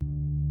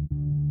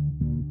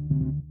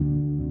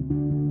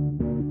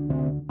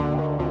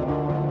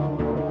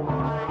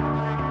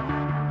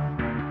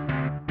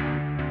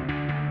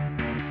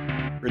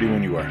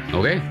you are.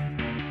 Okay.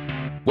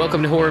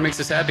 Welcome to Horror Makes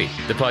Us Happy,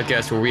 the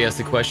podcast where we ask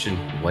the question,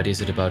 what is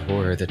it about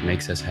horror that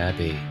makes us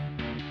happy?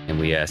 And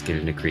we ask it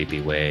in a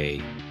creepy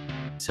way.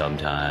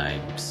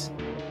 Sometimes.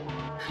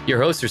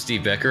 Your hosts are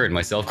Steve Becker and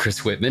myself,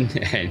 Chris Whitman,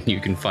 and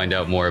you can find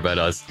out more about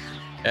us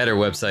at our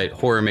website,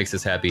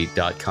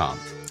 horrormakesushappy.com.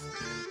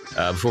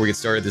 Before we get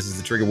started, this is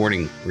the trigger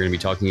warning. We're going to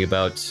be talking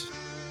about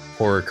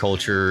horror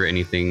culture,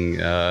 anything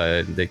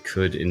that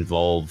could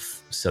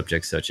involve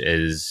subjects such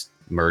as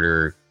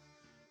murder,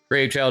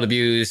 rape, child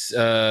abuse,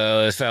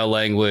 foul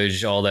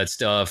language, all that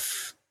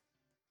stuff.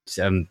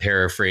 I'm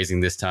paraphrasing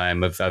this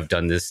time. I've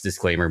done this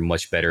disclaimer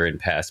much better in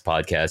past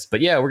podcasts.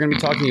 But yeah, we're going to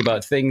be talking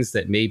about things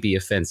that may be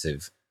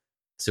offensive.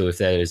 So if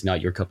that is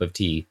not your cup of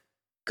tea,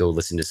 go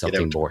listen to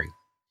something boring.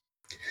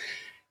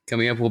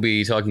 Coming up, we'll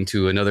be talking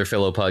to another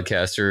fellow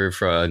podcaster,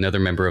 another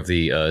member of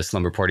the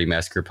Slumber Party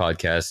Massacre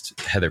podcast,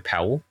 Heather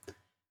Powell.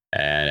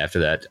 And after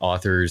that,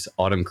 authors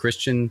Autumn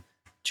Christian,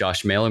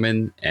 Josh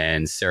Malerman,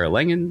 and Sarah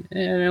Langen.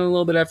 And a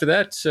little bit after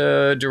that,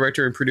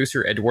 director and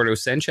producer Eduardo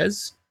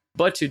Sanchez.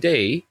 But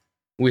today,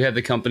 we have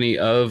the company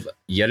of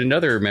yet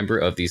another member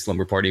of the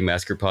Slumber Party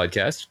Massacre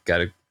podcast. Got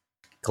to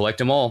collect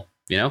them all,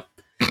 you know?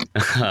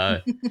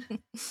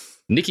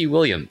 Nikki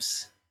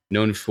Williams,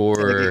 known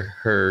for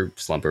her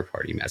Slumber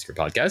Party Massacre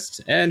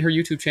podcast and her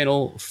YouTube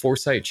channel,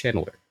 Foresight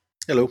Channeler.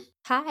 Hello.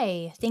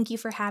 Hi. Thank you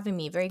for having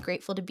me. Very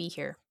grateful to be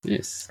here.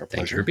 Yes. Our Thank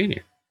you pleasure. for being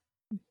here.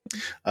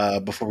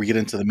 Before we get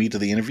into the meat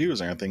of the interview, is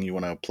there anything you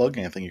want to plug?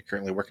 Anything you're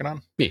currently working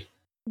on? Me.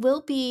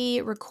 We'll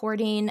be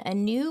recording a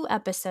new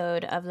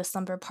episode of the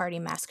Slumber Party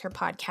Massacre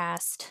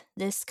podcast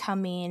this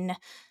coming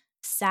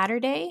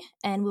Saturday,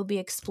 and we'll be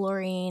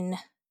exploring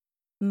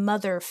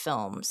mother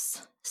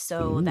films.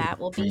 So Ooh. that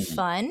will be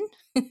fun.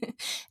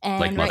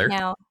 And Like Mother? right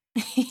now,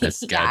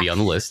 That's got to be on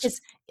the list.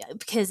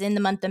 because in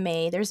the month of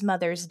May, there's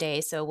Mother's Day,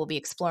 so we'll be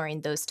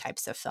exploring those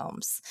types of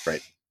films.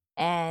 Right.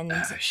 And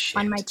shit.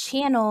 on my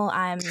channel,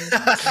 I'm...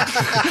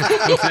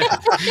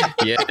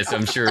 Yes,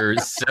 I'm sure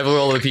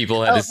several other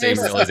people had the same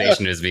there's-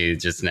 realization as me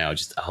just now.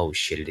 Just, oh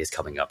shit, it is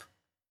coming up.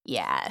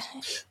 Yeah.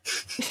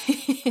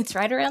 It's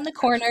right around the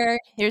corner.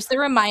 Here's the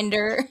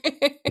reminder.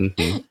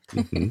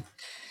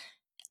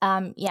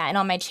 Yeah, and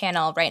on my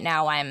channel right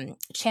now, I'm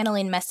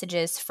channeling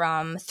messages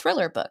from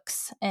thriller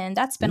books, and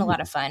that's been a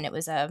lot of fun. It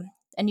was a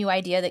new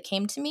idea that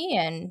came to me,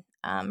 and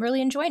I'm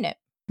really enjoying it.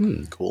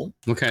 Cool.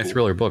 What kind of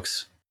thriller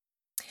books?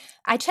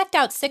 I checked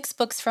out 6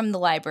 books from the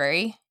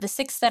library. The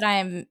 6 that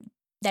I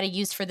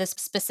used for this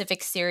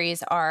specific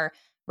series are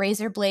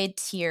Razorblade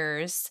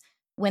Tears,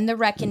 When the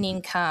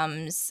Reckoning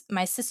Comes,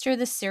 My Sister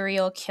the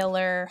Serial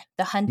Killer,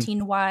 The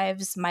Hunting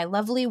Wives, My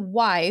Lovely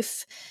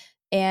Wife,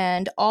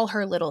 and All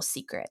Her Little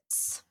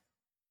Secrets.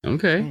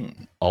 Okay.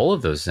 All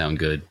of those sound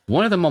good.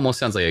 One of them almost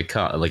sounds like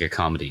a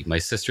comedy. My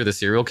Sister the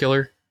Serial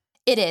Killer?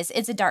 It is.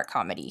 It's a dark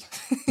comedy.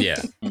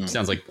 Yeah.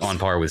 Sounds like on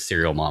par with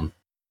Serial Mom.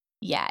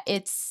 Yeah,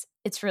 it's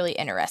really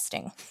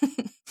interesting. I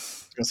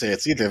was going to say,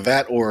 it's either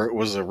that or it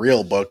was a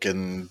real book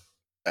and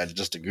had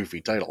just a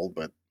goofy title,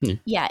 but...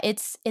 Yeah,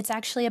 it's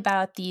actually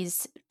about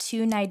these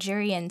 2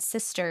 Nigerian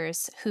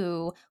sisters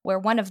where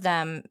one of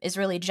them is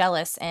really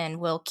jealous and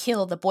will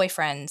kill the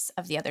boyfriends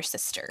of the other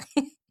sister.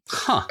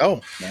 Huh.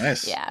 Oh,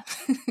 nice. Yeah.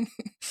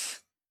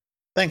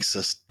 Thanks,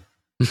 sis.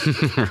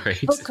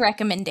 Right. Book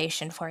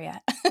recommendation for you.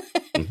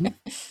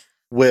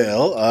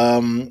 Well,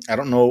 I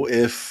don't know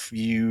if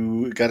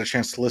you got a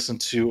chance to listen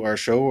to our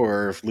show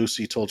or if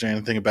Lucy told you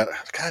anything about it.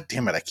 God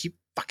damn it, I keep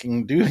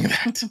fucking doing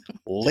that.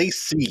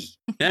 Lacey.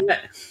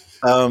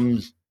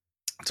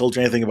 Told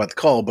you anything about the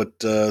call, but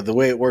the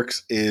way it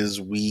works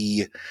is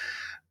we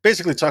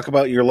basically talk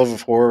about your love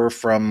of horror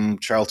from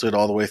childhood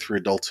all the way through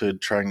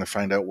adulthood, trying to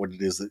find out what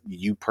it is that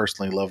you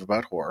personally love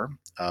about horror.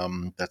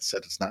 That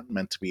said, it's not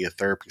meant to be a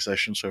therapy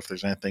session, so if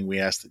there's anything we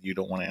ask that you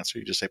don't want to answer,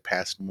 you just say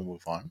pass and we'll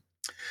move on.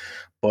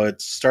 But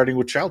starting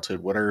with childhood,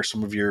 what are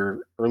some of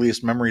your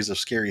earliest memories of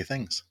scary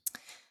things?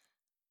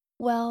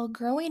 Well,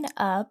 growing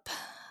up,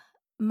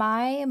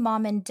 my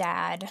mom and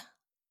dad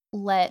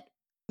let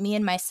me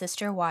and my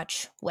sister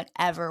watch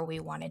whatever we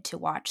wanted to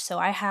watch. So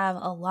I have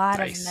a lot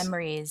of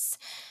memories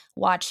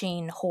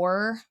watching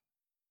horror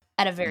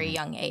at a very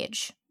young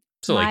age.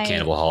 So like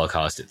Cannibal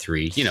Holocaust at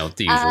 3, you know,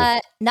 the usual.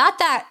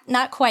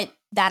 Not quite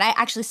that. I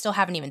actually still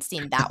haven't even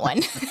seen that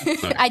one.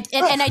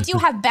 I do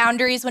have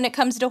boundaries when it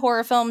comes to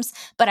horror films,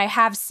 but I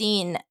have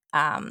seen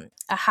a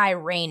high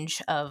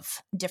range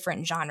of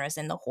different genres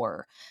in the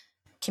horror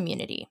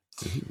community.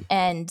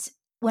 And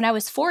when I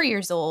was 4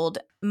 years old,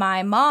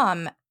 my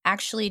mom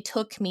actually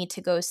took me to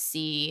go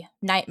see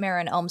Nightmare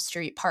on Elm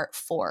Street Part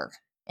 4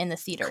 in the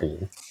theater.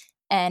 Cool.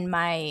 And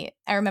I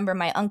remember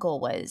my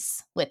uncle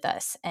was with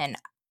us, and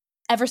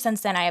ever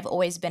since then, I have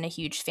always been a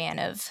huge fan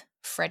of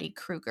Freddy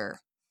Krueger,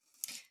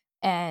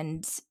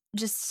 and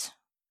just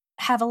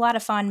have a lot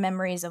of fond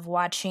memories of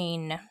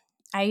watching.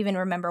 I even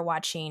remember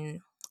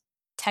watching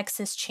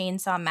Texas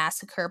Chainsaw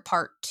Massacre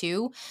Part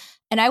 2,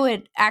 and I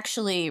would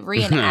actually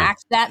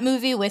reenact that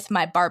movie with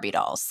my Barbie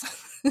dolls.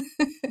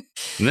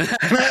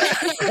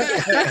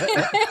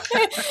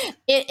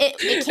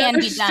 It can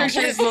be done.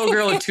 Picture this little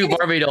girl with two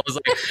Barbie dolls,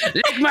 like,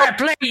 lick my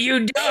plate,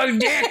 you dog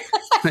dick.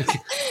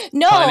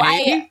 No,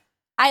 Honey?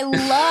 I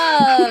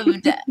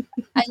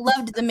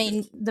loved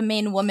the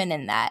main woman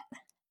in that.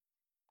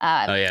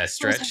 Oh yeah,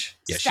 Stretch.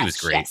 Yeah, she was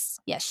great.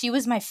 Yes, she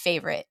was my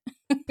favorite.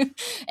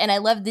 And I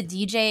love the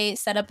DJ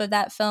setup of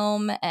that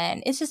film,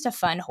 and it's just a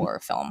fun horror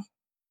film.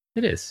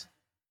 It is.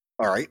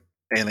 All right.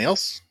 Anything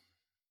else?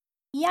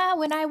 Yeah,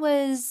 when I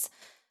was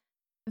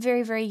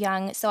very, very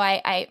young, so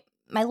I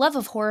my love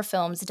of horror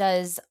films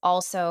does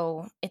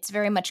also, it's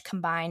very much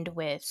combined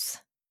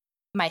with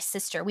my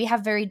sister. We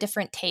have very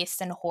different tastes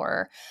in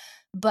horror,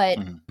 but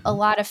a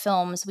lot of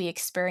films we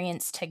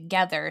experienced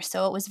together.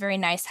 So it was very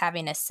nice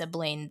having a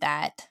sibling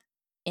that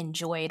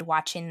enjoyed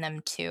watching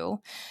them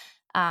too.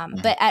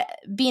 But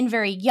being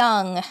very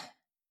young,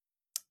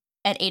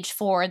 at age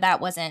 4, that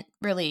wasn't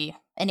really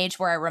an age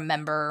where I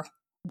remember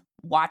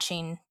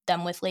watching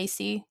them with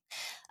Lacey.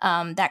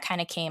 That kind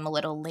of came a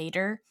little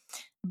later,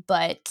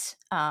 but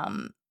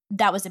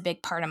that was a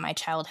big part of my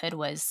childhood,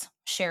 was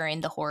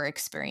sharing the horror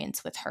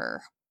experience with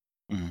her.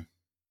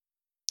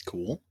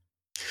 Cool.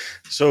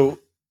 So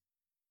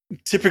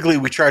typically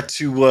we try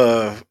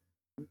to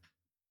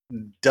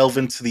delve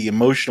into the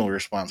emotional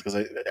response,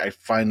 because I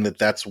find that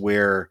that's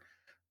where,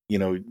 you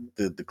know,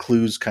 the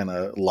clues kind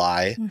of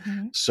lie.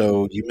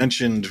 So you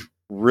mentioned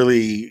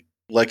really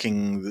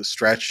liking the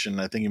Stretch, and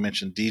I think you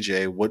mentioned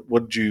DJ. What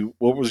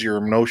was your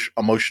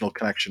emotional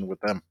connection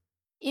with them?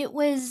 It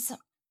was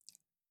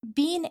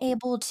being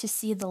able to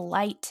see the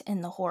light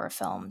in the horror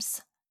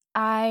films.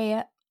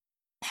 I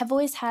have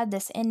always had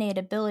this innate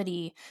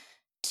ability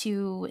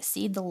to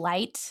see the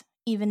light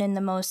even in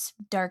the most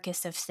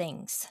darkest of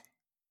things.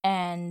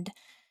 And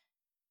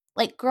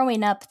like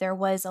growing up, there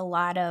was a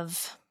lot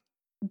of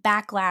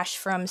backlash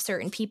from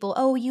certain people.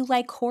 Oh, you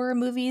like horror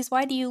movies?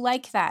 Why do you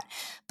like that?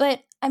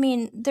 But I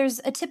mean, there's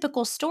a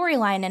typical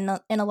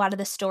storyline in a lot of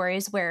the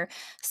stories where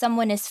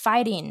someone is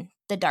fighting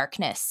the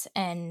darkness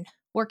and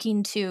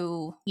working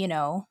to, you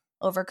know,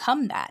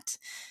 overcome that.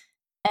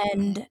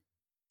 And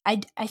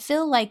I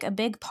feel like a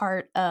big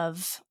part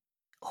of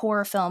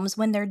horror films,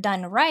 when they're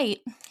done right,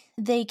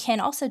 they can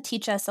also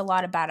teach us a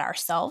lot about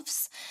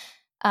ourselves.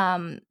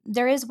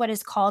 There is what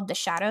is called the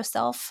shadow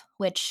self,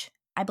 which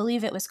I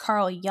believe it was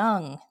Carl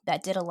Jung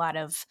that did a lot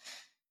of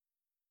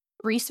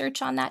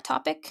research on that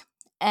topic.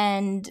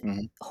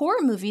 And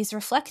horror movies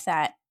reflect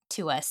that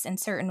to us in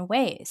certain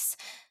ways.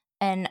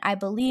 And I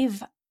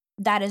believe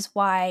that is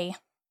why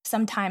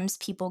sometimes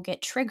people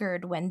get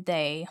triggered when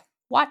they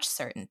watch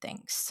certain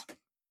things.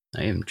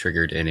 I am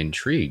triggered and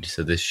intrigued.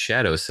 So this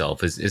shadow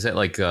self, is that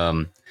like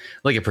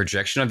a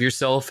projection of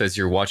yourself as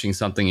you're watching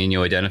something and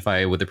you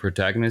identify with the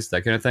protagonist,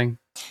 that kind of thing?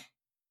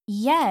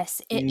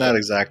 Yes. Not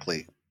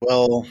exactly.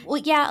 Well,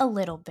 yeah, a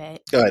little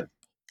bit. Go ahead.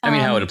 I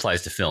mean, how it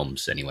applies to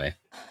films, anyway.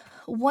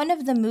 One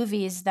of the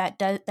movies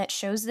that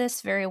shows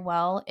this very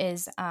well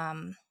is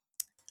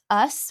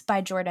Us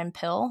by Jordan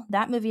Peele.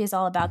 That movie is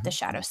all about the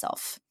shadow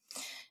self.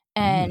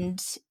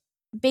 And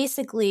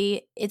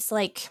basically, it's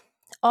like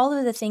all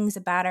of the things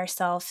about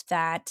ourselves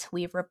that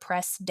we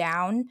repress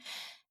down,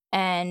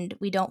 and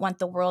we don't want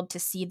the world to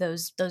see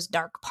those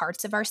dark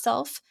parts of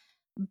ourselves.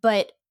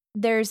 But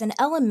there's an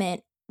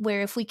element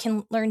where if we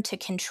can learn to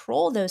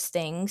control those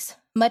things,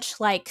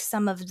 much like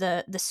some of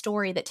the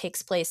story that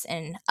takes place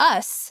in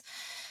Us,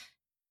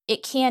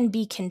 it can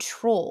be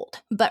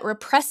controlled. But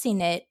repressing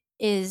it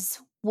is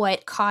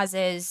what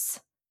causes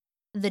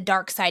the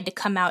dark side to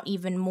come out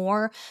even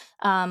more,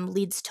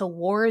 leads to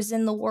wars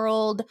in the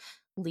world,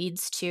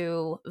 leads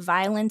to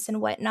violence and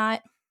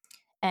whatnot.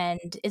 And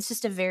it's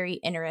just a very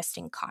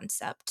interesting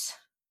concept.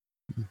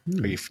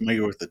 Are you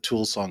familiar with the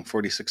Tool song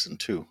 46 and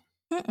 2?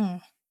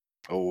 Mm-mm.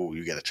 Oh,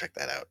 you got to check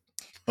that out.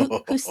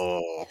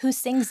 Who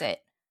sings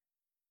it?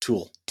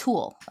 Tool.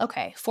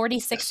 Okay.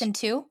 46 and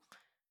 2?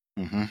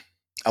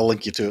 I'll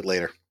link you to it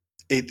later.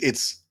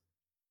 It's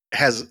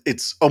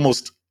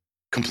almost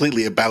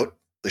completely about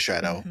the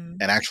shadow,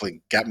 and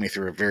actually got me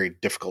through a very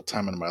difficult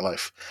time in my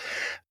life.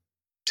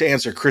 To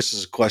answer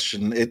Chris's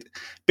question,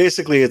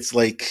 it's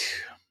like,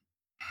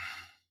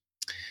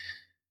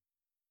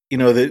 you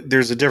know,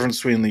 there's a difference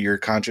between your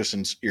conscious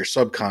and your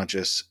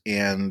subconscious,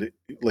 and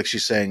like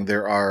she's saying,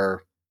 there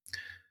are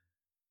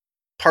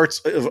parts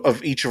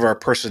of each of our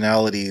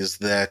personalities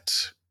that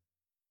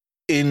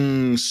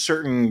in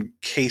certain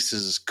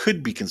cases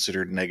could be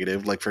considered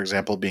negative, like for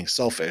example being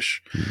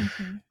selfish.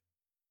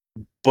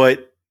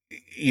 But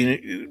you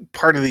know,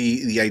 part of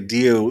the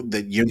idea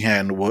that Jung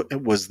had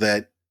was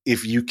that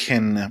if you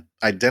can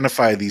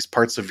identify these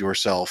parts of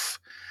yourself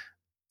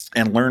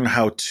and learn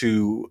how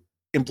to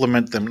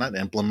not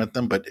implement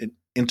them, but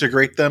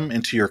integrate them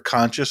into your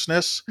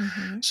consciousness,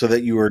 so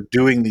that you are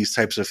doing these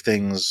types of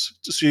things,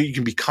 so you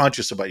can be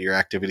conscious about your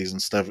activities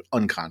instead of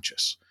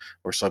unconscious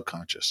or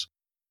subconscious.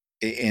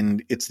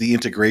 And it's the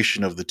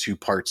integration of the two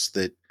parts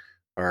that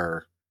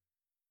are,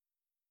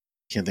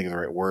 can't think of the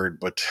right word,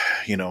 but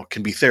you know,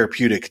 can be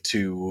therapeutic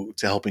to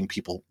helping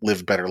people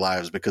live better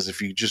lives. Because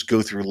if you just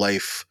go through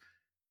life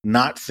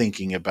not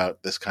thinking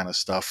about this kind of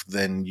stuff,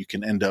 then you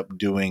can end up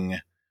doing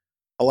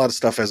a lot of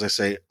stuff, as I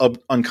say,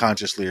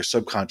 unconsciously or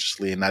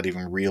subconsciously, and not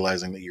even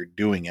realizing that you're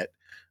doing it,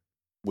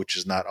 which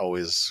is not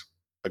always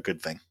a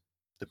good thing,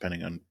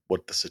 depending on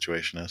what the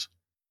situation is.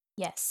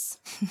 Yes.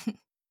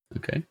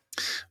 Okay.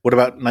 What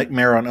about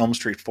Nightmare on Elm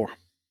Street 4?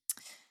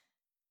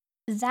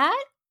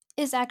 That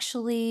is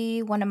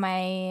actually one of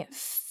my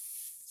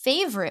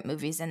favorite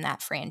movies in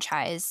that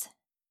franchise.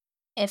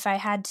 If I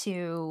had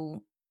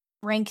to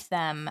rank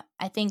them,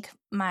 I think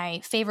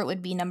my favorite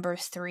would be number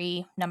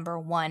 3, number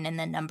 1, and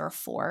then number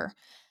 4.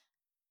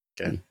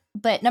 Okay.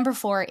 But number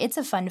 4, it's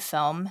a fun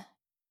film.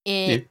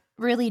 It Yeah.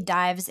 really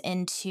dives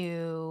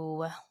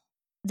into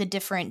the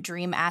different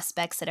dream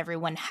aspects that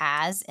everyone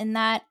has in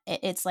that.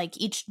 It's like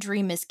each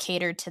dream is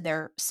catered to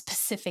their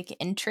specific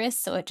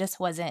interests. So it just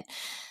wasn't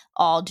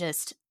all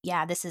just,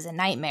 yeah, this is a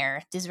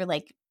nightmare. These were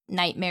like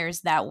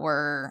nightmares that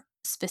were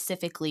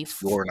specifically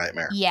Your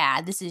nightmare.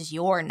 yeah, this is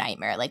your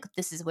nightmare. Like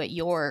this is what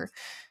you're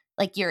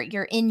like you're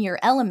in your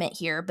element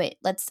here, but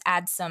let's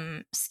add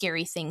some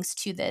scary things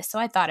to this. So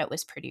I thought it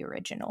was pretty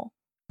original.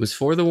 Was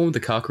 4 the one with the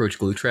cockroach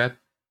glue trap?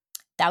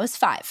 That was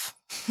 5.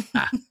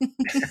 Ah.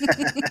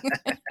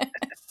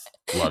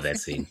 Love that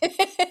scene.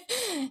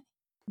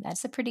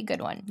 That's a pretty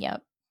good one.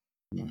 Yep.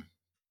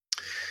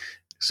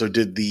 So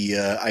did the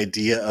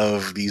idea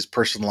of these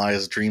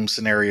personalized dream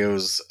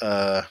scenarios,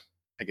 I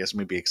guess,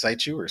 maybe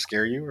excite you or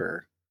scare you?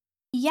 Or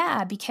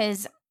Yeah,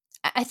 because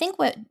I think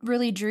what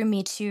really drew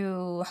me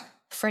to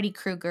Freddy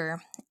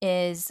Krueger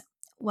is,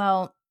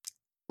 well,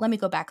 let me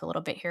go back a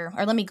little bit here,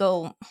 or let me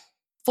go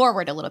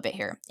forward a little bit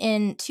here.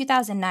 In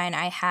 2009,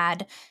 I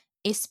had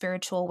a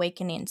spiritual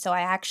awakening. So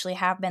I actually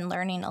have been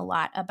learning a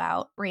lot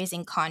about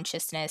raising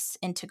consciousness,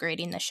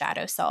 integrating the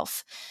shadow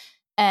self.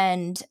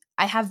 And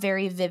I have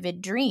very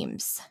vivid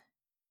dreams.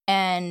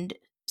 And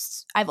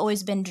I've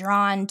always been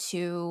drawn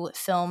to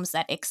films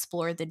that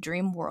explore the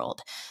dream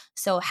world.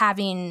 So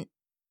having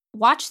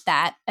watched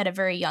that at a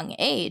very young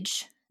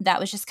age, that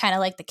was just kind of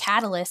like the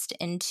catalyst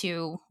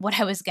into what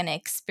I was going to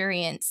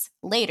experience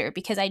later,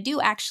 because I do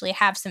actually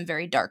have some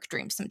very dark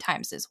dreams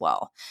sometimes as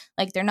well.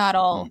 Like they're not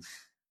all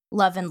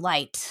love and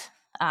light.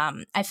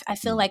 I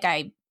feel like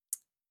I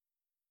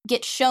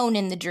get shown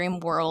in the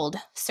dream world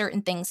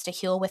certain things to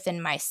heal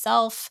within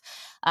myself,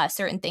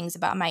 certain things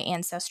about my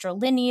ancestral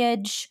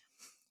lineage,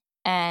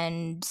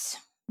 and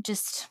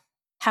just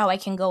how I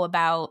can go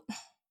about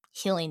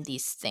healing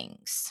these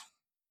things.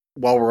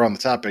 while we're on the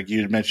topic,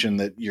 you had mentioned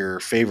that your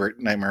favorite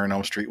Nightmare on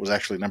Elm Street was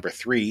actually number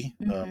 3.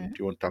 Do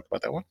you want to talk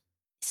about that one?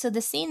 So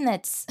the scene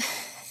that's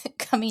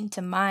coming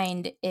to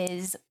mind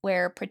is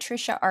where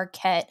Patricia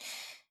Arquette,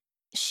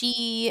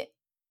 she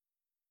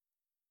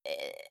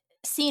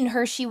seeing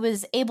her, she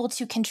was able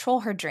to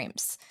control her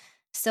dreams.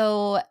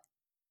 So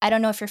I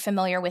don't know if you're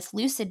familiar with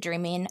lucid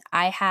dreaming.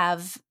 I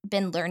have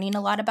been learning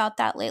a lot about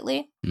that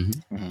lately.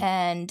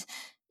 And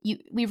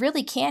we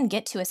really can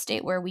get to a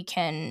state where we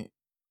can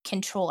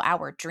control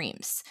our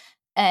dreams.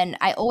 And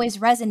I always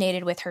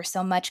resonated with her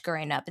so much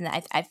growing up. And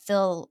I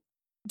feel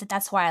that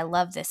that's why I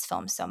love this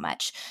film so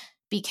much,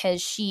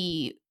 because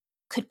she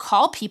could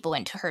call people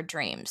into her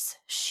dreams.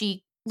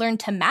 She learned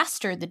to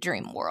master the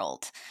dream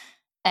world.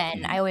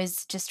 And I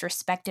always just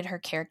respected her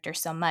character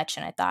so much.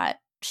 And I thought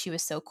she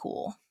was so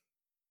cool.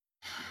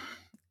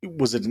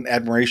 Was it an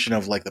admiration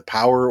of like the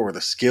power or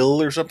the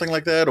skill or something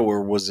like that?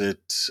 Or was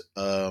it,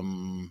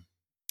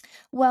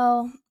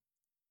 Well,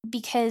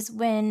 because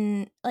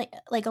when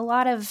like a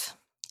lot of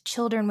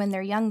children when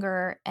they're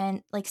younger,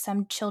 and like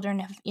some children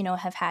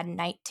have had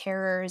night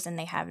terrors and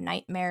they have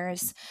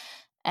nightmares,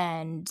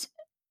 and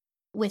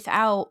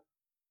without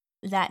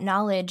that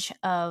knowledge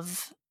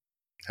of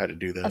how to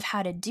do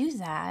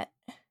that,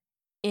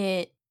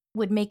 it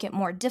would make it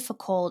more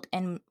difficult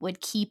and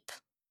would keep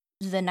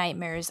the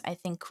nightmares, I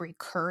think,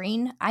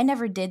 recurring. I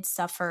never did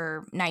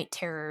suffer night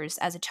terrors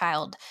as a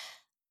child.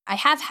 I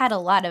have had a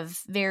lot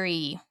of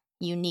very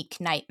unique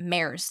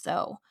nightmares,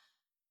 though.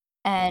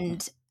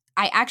 And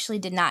I actually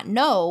did not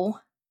know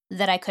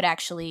that I could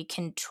actually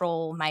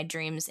control my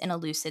dreams in a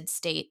lucid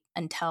state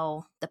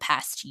until the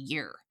past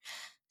year.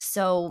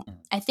 So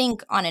I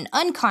think on an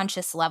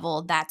unconscious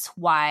level, that's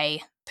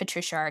why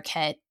Patricia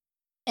Arquette,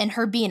 and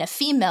her being a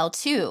female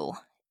too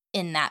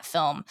in that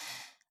film,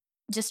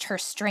 just her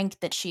strength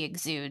that she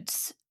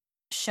exudes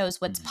shows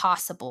what's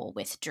possible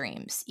with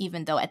dreams,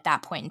 even though at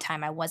that point in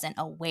time I wasn't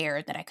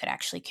aware that I could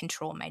actually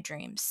control my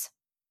dreams.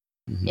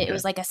 It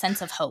was like a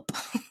sense of hope.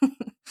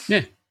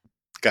 Yeah.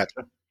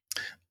 Gotcha.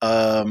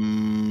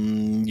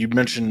 You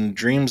mentioned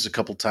dreams a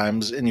couple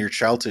times in your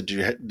childhood.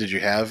 Did you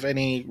have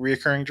any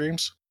reoccurring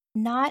dreams?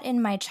 Not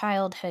in my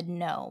childhood,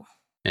 no.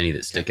 Any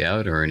that stick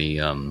out, or any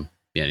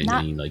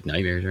any like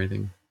nightmares or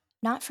anything?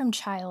 Not from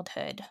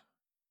childhood.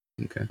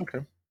 Okay.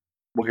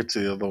 We'll get to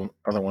the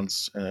other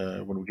ones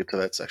when we get to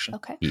that section.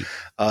 Okay.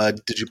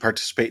 Did you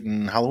participate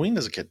in Halloween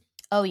as a kid?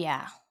 Oh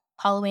yeah.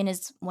 Halloween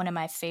is one of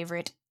my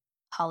favorite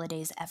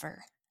holidays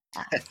ever.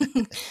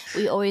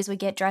 We always would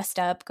get dressed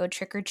up, go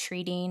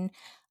trick-or-treating.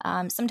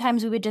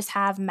 Sometimes we would just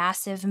have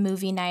massive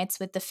movie nights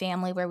with the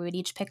family where we would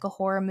each pick a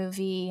horror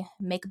movie,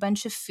 make a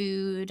bunch of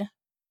food,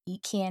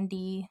 eat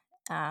candy.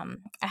 I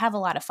have a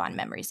lot of fond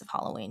memories of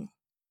Halloween.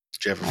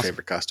 Did you have a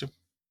favorite costume?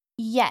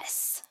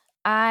 Yes,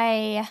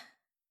 I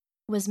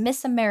was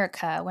Miss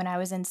America when I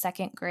was in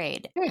second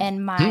grade,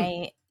 and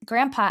my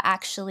grandpa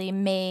actually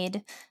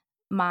made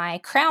my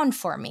crown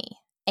for me,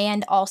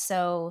 and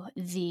also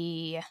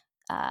the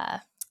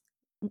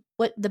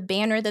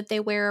banner that they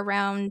wear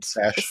around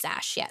Sash. the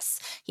sash. Yes,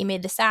 he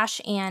made the sash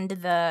and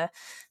the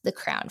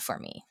crown for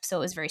me, so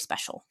it was very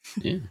special.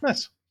 Yeah.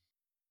 Nice.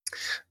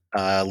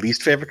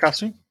 Least favorite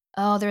costume?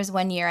 Oh, there was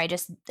one year I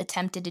just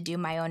attempted to do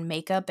my own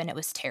makeup, and it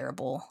was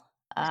terrible.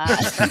 I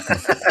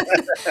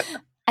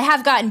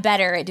have gotten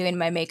better at doing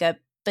my makeup,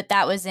 but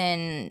that was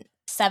in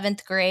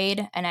 7th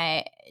grade, and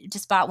I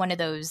just bought one of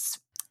those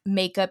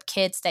makeup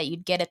kits that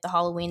you'd get at the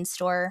Halloween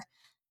store,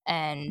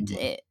 and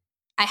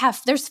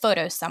there's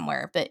photos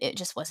somewhere, but it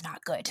just was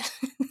not good.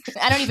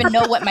 I don't even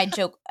know what my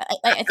joke.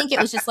 I think it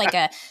was just like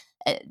a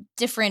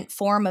different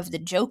form of the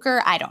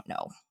Joker. I don't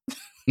know.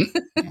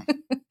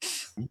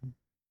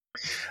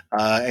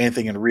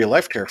 Anything in real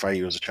life terrify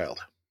you as a child?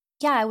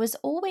 Yeah, I was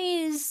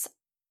always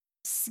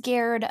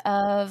scared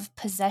of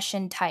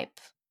possession type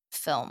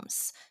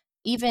films,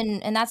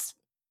 and that's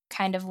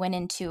kind of went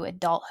into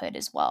adulthood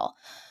as well.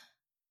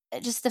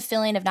 Just the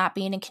feeling of not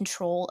being in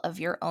control of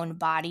your own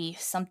body,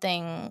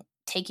 something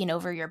taking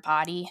over your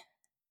body.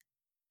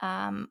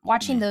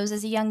 Watching those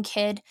as a young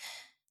kid,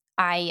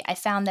 I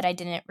found that I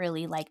didn't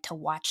really like to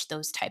watch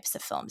those types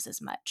of films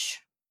as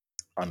much.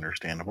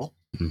 Understandable.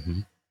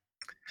 Mm-hmm.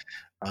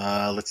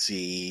 Let's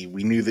see.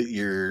 We knew that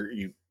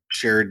you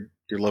shared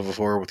your love of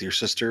horror with your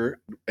sister.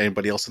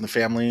 Anybody else in the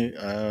family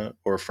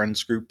or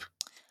friends group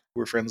who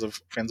were fans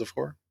of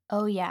horror?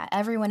 Oh yeah,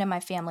 everyone in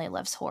my family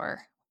loves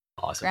horror.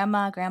 Awesome.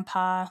 Grandma,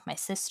 grandpa, my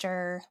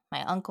sister,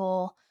 my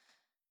uncle,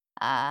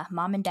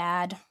 mom and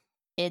dad.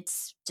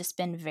 It's just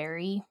been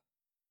very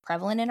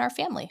prevalent in our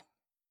family.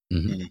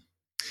 Mm-hmm.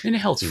 And it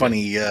helps. It's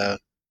funny.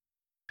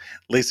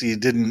 Lacey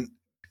didn't.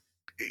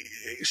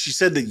 She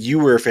said that you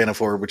were a fan of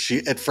horror, but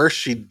at first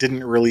she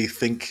didn't really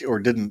think or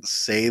didn't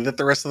say that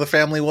the rest of the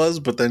family was.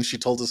 But then she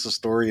told us a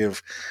story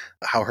of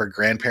how her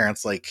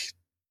grandparents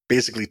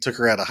basically took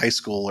her out of high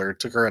school or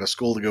took her out of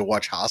school to go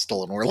watch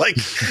Hostel, and we're like,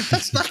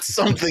 that's not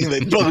something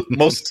that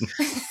most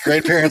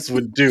grandparents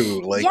would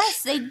do.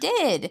 Yes, they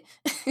did.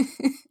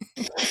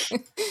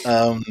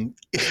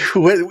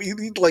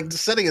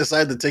 Setting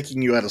aside the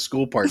taking you out of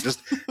school part,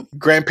 just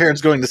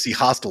grandparents going to see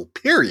Hostel,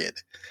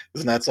 period,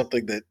 is not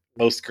something that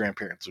most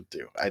grandparents would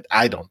do.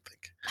 I don't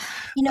think.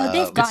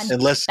 They've gone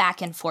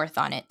back and forth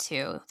on it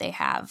too. They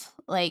have.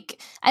 I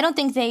don't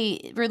think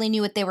they really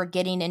knew what they were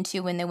getting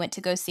into when they went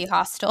to go see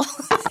Hostel.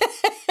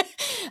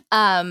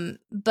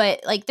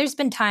 But there's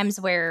been times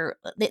where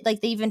they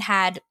even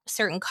had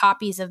certain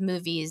copies of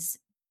movies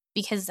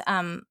because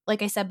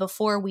like I said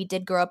before, we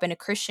did grow up in a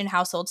Christian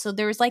household, so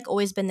there was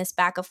always been this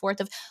back and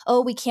forth of,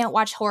 oh, we can't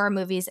watch horror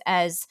movies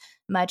as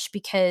much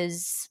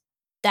because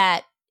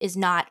that is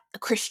not a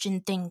Christian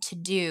thing to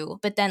do.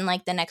 But then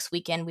the next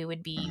weekend we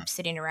would be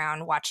sitting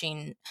around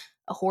watching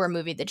a horror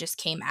movie that just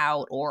came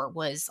out or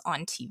was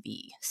on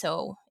TV.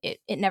 So it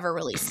never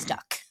really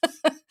stuck.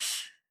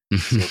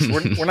 So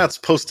we're not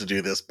supposed to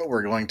do this, but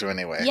we're going to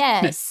anyway.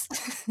 Yes.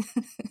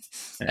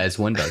 As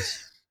one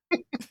does.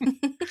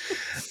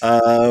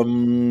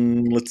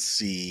 Let's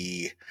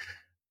see.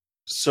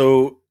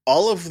 So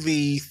all of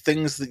the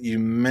things that you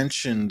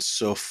mentioned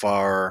so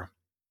far,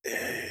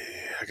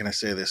 how can I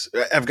say this?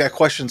 I've got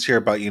questions here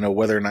about,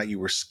 whether or not you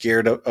were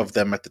scared of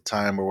them at the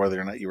time or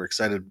whether or not you were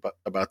excited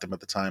about them at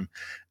the time.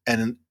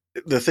 And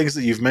the things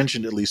that you've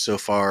mentioned, at least so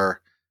far,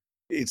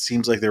 it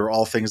seems like they were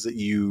all things that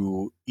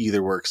you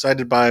either were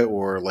excited by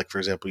or, for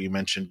example, you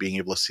mentioned being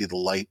able to see the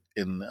light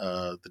in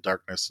the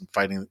darkness and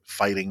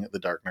fighting the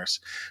darkness.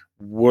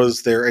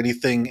 Was there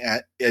anything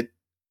at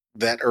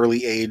that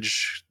early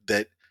age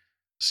that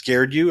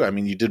scared you? I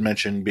mean, you did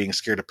mention being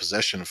scared of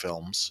possession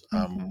films,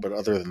 but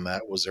other than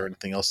that, was there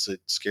anything else that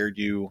scared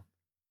you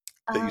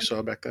that you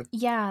saw back then?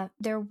 Yeah,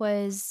 there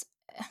was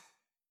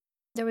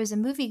a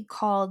movie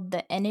called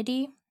The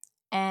Entity,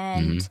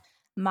 and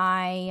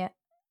my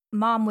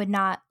mom would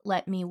not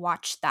let me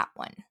watch that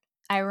one.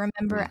 I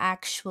remember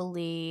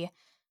actually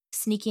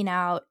sneaking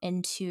out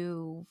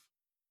into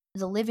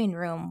the living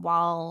room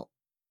while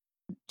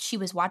she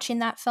was watching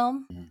that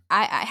film.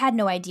 I had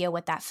no idea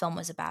what that film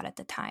was about at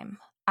the time.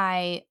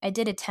 I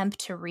did attempt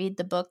to read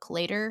the book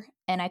later,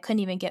 and I couldn't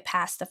even get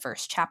past the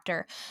first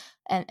chapter.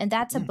 And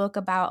that's a book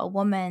about a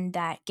woman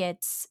that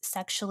gets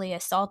sexually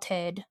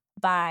assaulted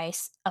by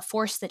a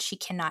force that she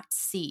cannot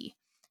see.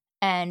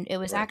 And it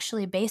was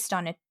actually based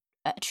on a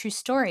true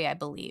story, I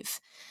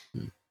believe.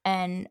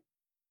 And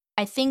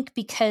I think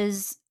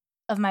because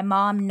of my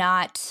mom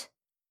not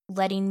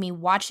letting me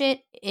watch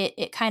it,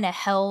 it kind of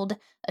held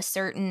a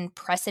certain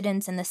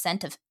precedence in the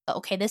sense of,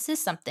 okay, this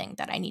is something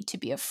that I need to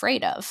be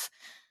afraid of.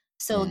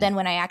 So then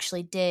when I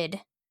actually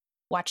did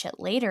watch it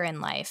later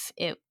in life,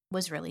 it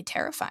was really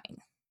terrifying.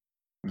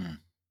 Hmm.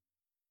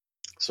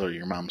 So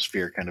your mom's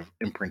fear kind of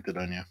imprinted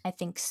on you. I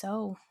think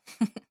so.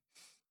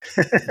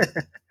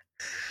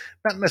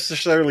 Not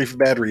necessarily for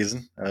bad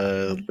reason.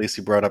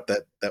 Lacey brought up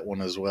that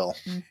one as well.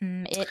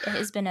 Mm-hmm. It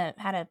has been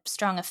had a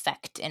strong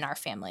effect in our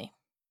family.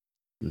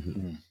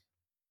 Mm-hmm.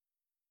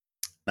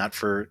 Not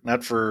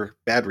for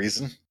bad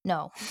reason.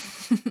 No.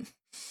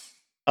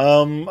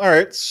 All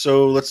right,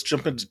 so let's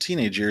jump into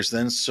teenage years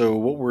then. So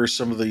what were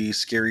some of the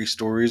scary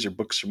stories or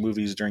books or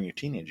movies during your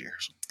teenage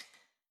years?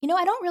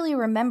 I don't really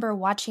remember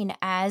watching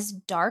as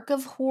dark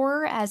of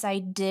horror as I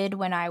did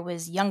when I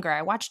was younger.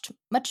 I watched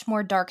much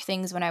more dark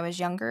things when I was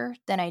younger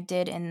than I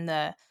did in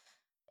the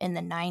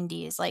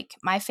 90s. Like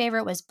my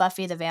favorite was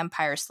Buffy the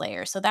Vampire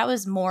Slayer. So that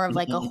was more of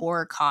like a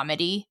horror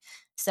comedy.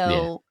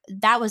 So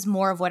that was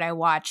more of what I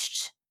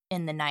watched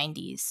in the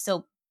 90s.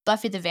 So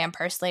Buffy the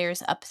Vampire Slayer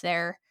is up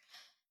there.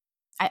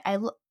 I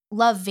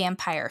love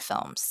vampire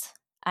films.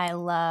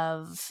 And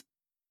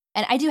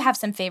I do have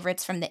some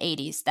favorites from the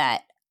 80s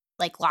that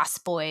like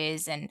Lost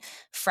Boys and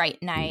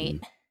Fright Night.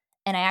 Mm-hmm.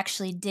 And I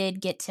actually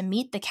did get to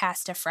meet the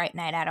cast of Fright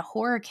Night at a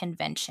horror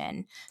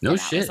convention. No and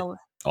that shit. Was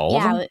All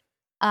of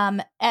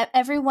them?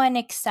 Everyone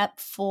except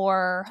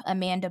for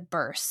Amanda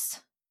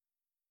Burse.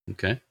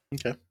 Okay.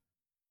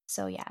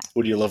 So yeah.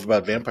 What do you love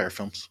about vampire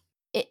films?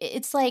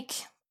 It's like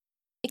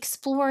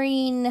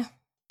exploring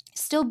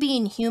still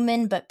being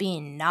human but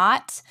being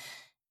not,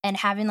 and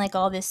having like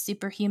all this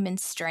superhuman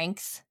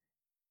strength,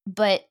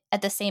 but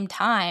at the same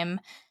time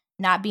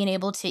not being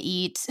able to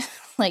eat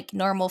like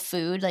normal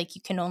food, like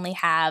you can only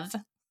have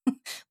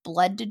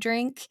blood to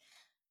drink,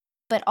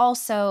 but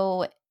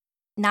also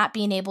not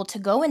being able to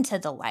go into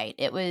the light.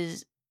 It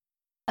was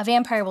a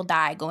vampire will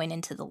die going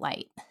into the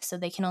light, so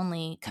they can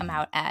only come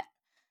out at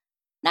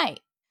night.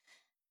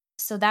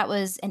 So that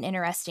was an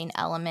interesting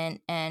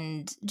element,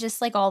 and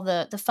just like all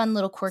the fun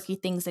little quirky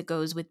things that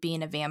goes with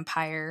being a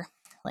vampire.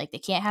 Like they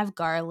can't have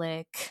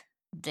garlic.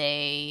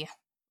 They,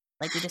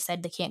 like we just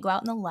said, they can't go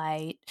out in the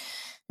light.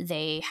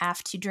 They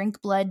have to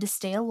drink blood to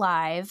stay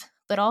alive,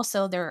 but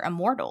also they're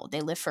immortal.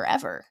 They live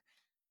forever.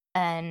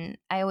 And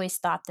I always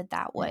thought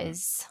that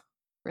was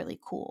really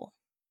cool.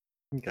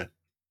 Okay.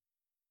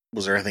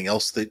 Was there anything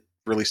else that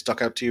really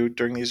stuck out to you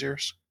during these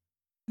years?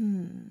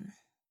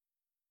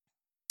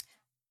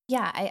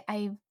 Yeah,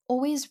 I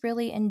always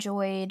really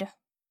enjoyed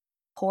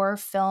horror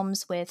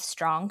films with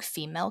strong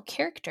female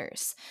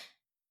characters.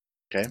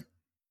 Okay.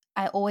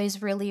 I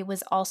always really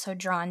was also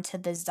drawn to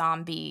the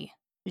zombie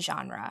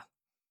genre.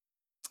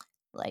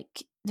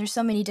 Like, there's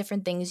so many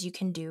different things you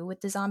can do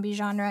with the zombie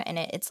genre, and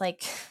it's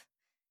like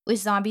with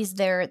zombies,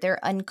 they're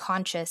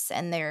unconscious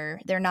and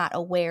they're not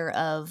aware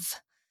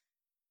of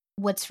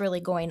what's really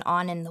going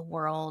on in the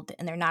world,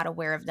 and they're not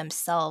aware of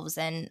themselves.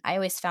 And I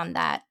always found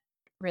that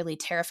really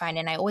terrifying,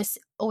 and I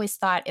always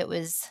thought it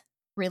was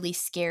really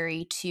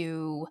scary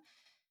to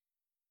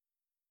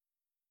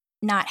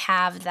not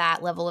have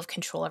that level of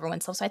control over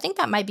oneself. So I think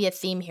that might be a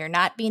theme here.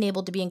 Not being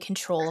able to be in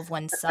control of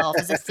oneself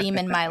is a theme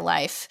in my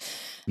life.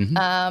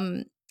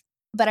 Mm-hmm.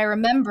 But I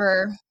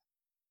remember,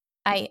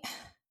 I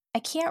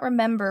can't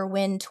remember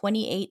when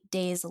 28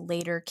 Days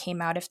Later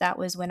came out, if that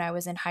was when I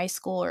was in high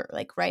school or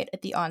like right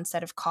at the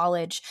onset of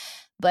college.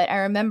 But I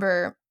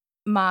remember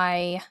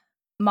my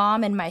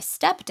mom and my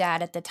stepdad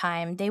at the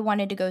time, they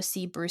wanted to go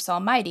see Bruce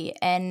Almighty.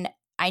 And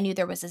I knew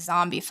there was a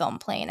zombie film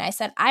playing. I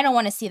said, I don't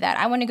want to see that.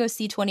 I want to go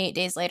see 28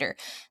 Days Later.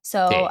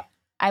 So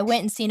I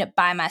went and seen it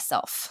by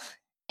myself.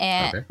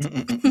 And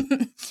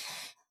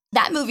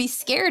that movie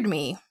scared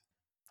me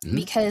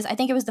because I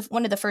think it was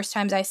one of the first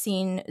times I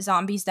seen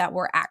zombies that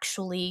were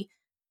actually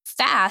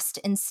fast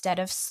instead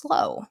of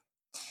slow.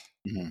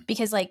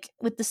 Because like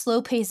with the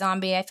slow paced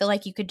zombie, I feel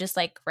like you could just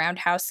like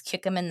roundhouse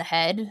kick them in the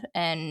head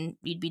and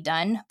you'd be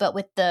done. But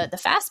with the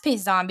fast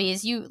paced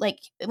zombies, you like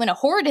when a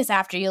horde is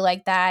after you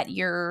like that,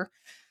 you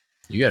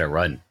gotta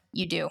run.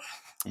 You do.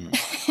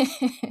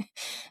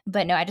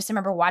 But no, I just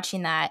remember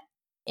watching that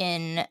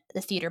in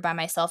the theater by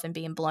myself and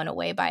being blown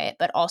away by it,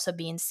 but also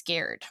being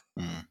scared.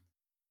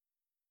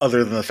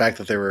 Other than the fact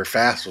that they were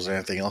fast, was there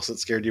anything else that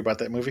scared you about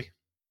that movie?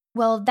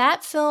 Well,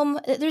 that film,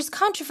 there's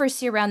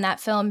controversy around that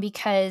film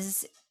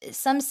because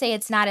some say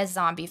it's not a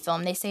zombie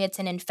film. They say it's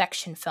an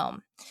infection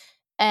film.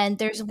 And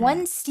there's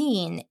one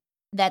scene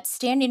that's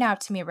standing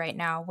out to me right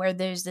now where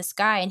there's this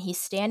guy and he's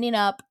standing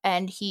up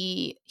and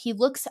he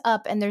looks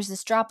up and there's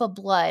this drop of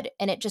blood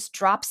and it just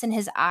drops in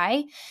his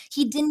eye.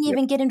 He didn't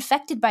even get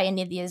infected by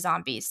any of the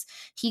zombies.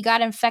 He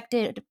got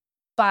infected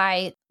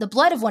by the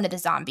blood of one of the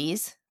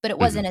zombies, but it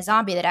wasn't a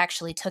zombie that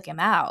actually took him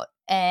out.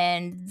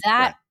 And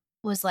that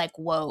was like,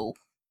 whoa.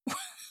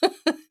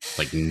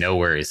 Like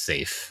nowhere is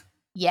safe.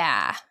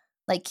 Yeah.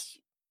 Like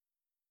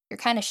you're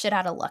kind of shit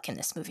out of luck in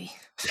this movie.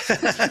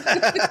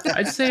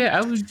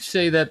 I would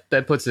say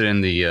that puts it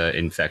in the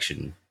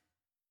infection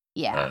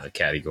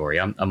category.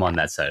 I'm on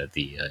that side of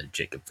the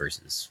Jacob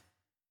versus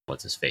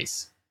what's his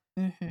face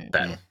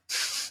battle.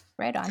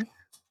 Right on.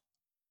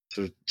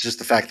 So just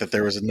the fact that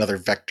there was another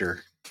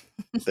vector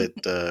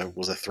that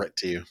was a threat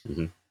to you.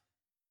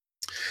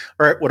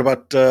 All right. What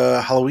about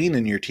Halloween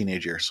in your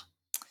teenage years?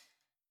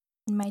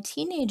 In my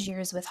teenage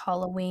years with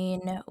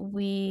Halloween,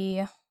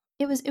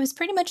 it was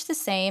pretty much the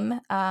same.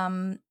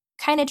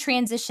 Kind of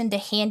transitioned to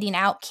handing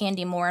out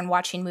candy more and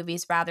watching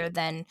movies rather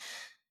than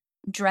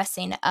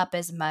dressing up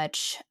as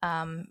much.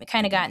 It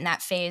kind of got in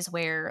that phase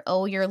where,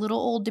 oh, you're a little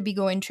old to be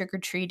going trick or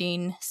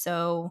treating,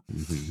 so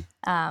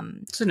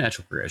It's a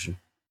natural progression.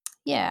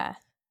 yeah.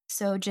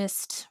 So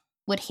just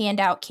would hand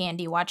out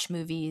candy, watch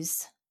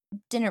movies.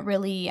 I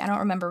don't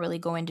remember really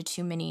going to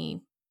too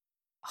many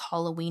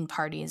Halloween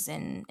parties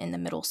in the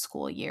middle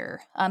school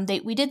year.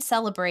 We did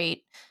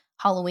celebrate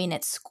Halloween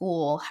at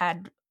school,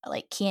 had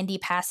like candy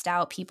passed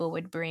out, people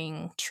would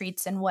bring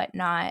treats and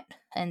whatnot,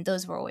 and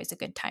those were always a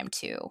good time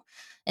too.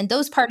 And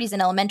those parties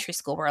in elementary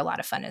school were a lot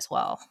of fun as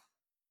well.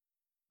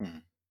 Hmm.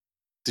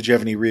 Did you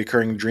have any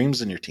reoccurring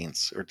dreams in your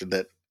teens, or did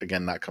that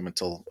again not come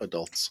until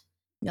adults?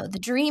 No, the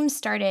dreams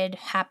started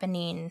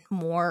happening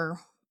more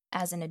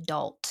as an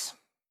adult.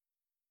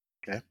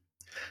 Okay.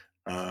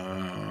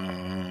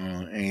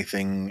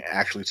 Anything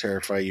actually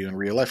terrify you in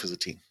real life as a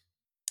teen?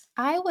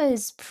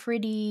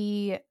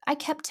 I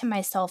kept to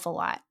myself a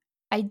lot.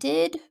 I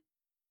did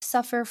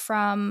suffer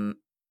from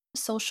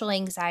social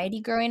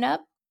anxiety growing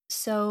up,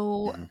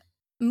 so Hmm.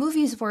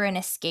 movies were an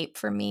escape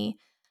for me.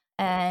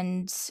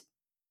 And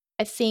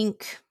I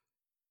think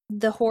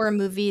the horror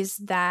movies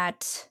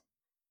that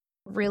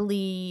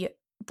really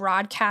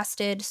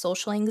broadcasted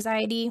social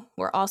anxiety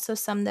were also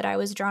some that I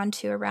was drawn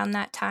to around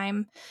that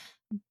time.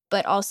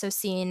 But also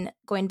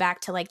going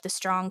back to like the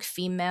strong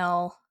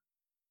female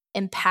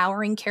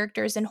empowering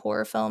characters in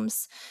horror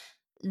films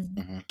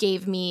Hmm.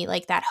 gave me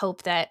like that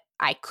hope that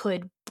I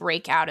could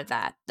break out of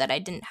that I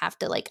didn't have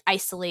to like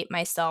isolate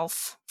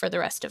myself for the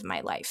rest of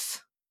my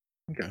life.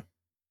 Okay.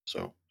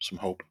 So some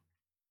hope.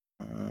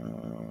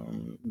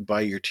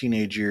 By your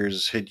teenage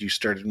years, had you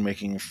started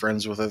making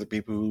friends with other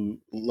people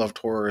who loved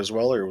horror as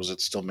well, or was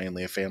it still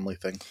mainly a family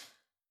thing?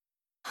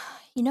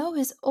 It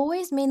was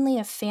always mainly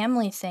a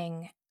family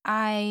thing.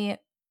 I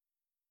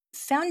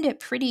found it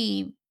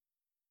pretty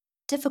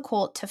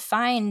difficult to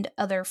find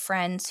other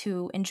friends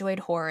who enjoyed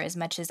horror as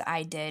much as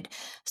I did.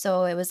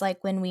 So it was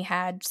like when we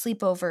had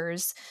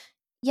sleepovers,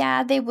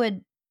 yeah, they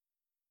would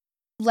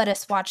let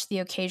us watch the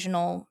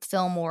occasional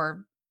film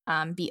or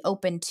be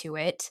open to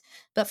it.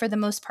 But for the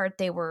most part,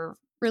 they were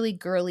really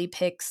girly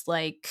picks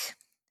like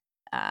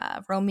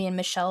Romeo and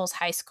Michelle's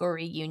High School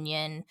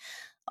Reunion,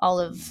 all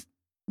of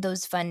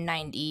those fun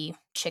 90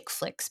 chick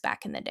flicks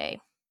back in the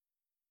day.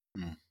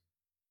 Mm.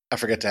 I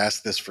forgot to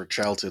ask this for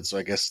childhood, so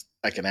I guess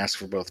I can ask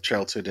for both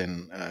childhood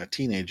and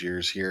teenage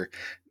years here.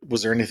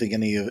 Was there any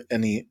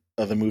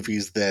of the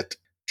movies that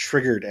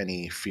triggered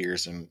any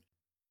fears in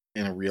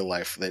a real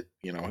life that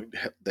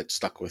that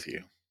stuck with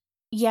you?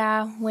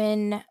 Yeah,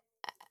 when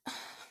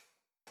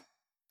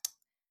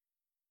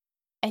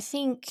I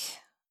think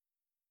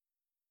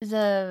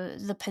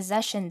the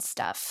possession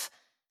stuff,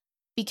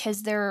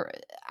 because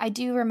I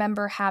do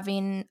remember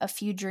having a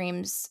few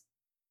dreams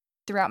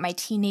throughout my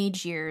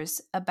teenage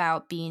years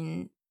about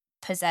being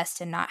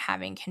possessed and not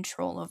having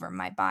control over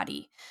my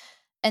body.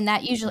 And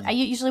that I Mm,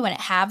 usually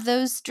wouldn't have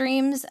those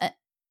dreams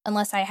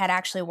unless I had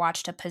actually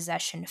watched a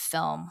possession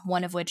film,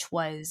 one of which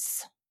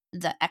was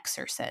The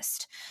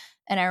Exorcist.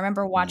 And I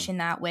remember mm, watching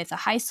that with a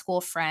high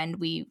school friend.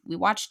 We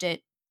watched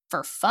it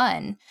for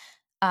fun.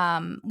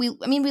 We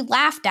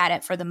laughed at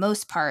it for the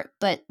most part,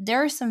 but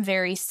there are some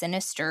very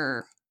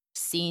sinister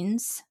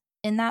scenes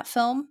in that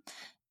film,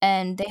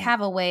 and they mm.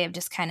 have a way of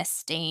just kind of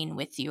staying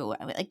with you.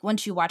 Like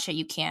once you watch it,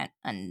 you can't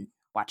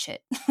unwatch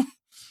it.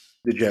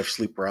 Did you have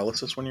sleep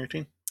paralysis when you were a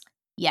teen?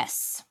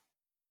 Yes,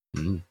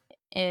 Mm.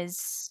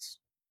 is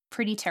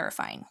pretty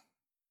terrifying.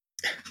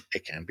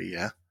 It can be,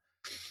 yeah.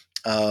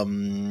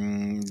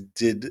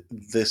 Did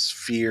this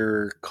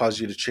fear cause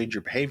you to change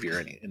your behavior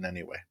in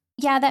any way?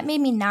 Yeah, that made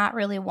me not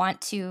really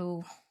want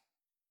to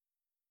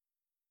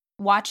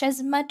watch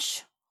as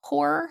much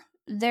horror.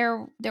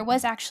 There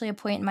was actually a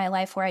point in my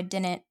life where I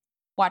didn't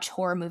watch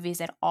horror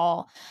movies at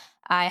all.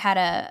 I had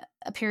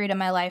a period of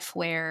my life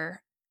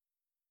where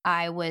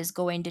I was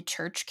going to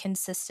church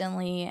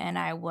consistently and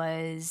I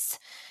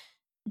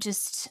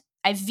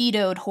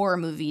vetoed horror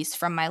movies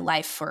from my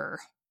life for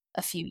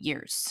a few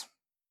years.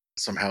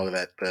 Somehow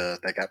that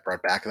got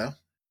brought back though.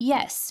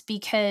 Yes,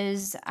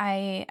 because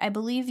I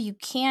believe you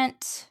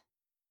can't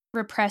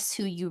repress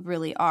who you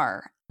really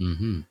are.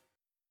 Mm-hmm.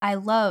 I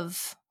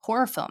love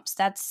horror films.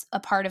 That's a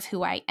part of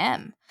who I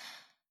am.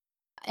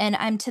 And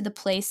I'm to the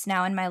place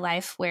now in my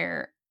life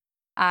where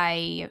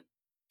I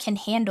can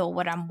handle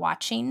what I'm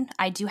watching.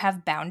 I do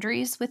have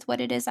boundaries with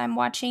what it is I'm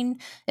watching.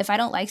 If I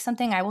don't like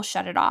something, I will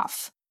shut it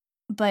off.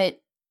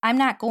 But I'm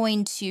not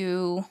going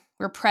to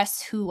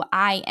repress who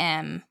I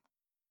am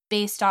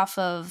based off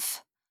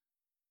of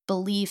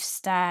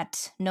beliefs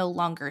that no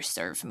longer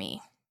serve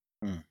me.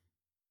 Hmm.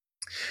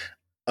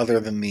 Other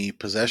than the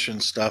possession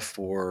stuff,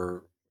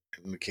 or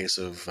in the case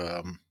of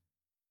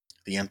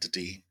the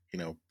entity,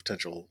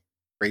 potential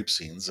rape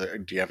scenes,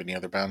 do you have any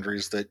other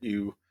boundaries that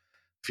you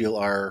feel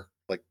are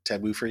like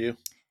taboo for you?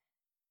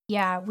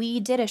 Yeah, we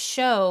did a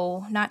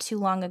show not too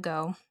long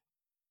ago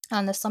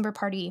on the Slumber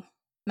Party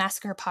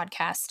Massacre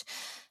podcast,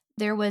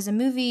 there was a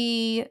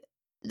movie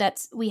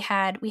that's we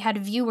had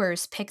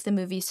viewers pick the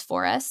movies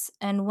for us,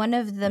 and one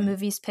of the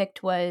movies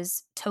picked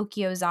was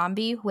Tokyo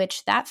Zombie,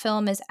 which that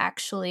film is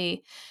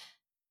actually,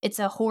 it's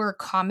a horror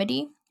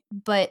comedy,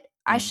 but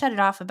I shut it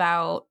off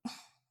about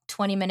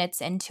 20 minutes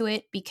into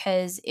it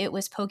because it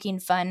was poking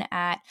fun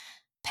at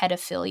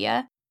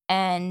pedophilia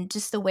and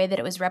just the way that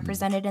it was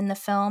represented in the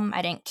film.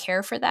 I didn't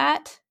care for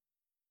that,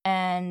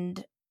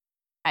 and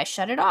I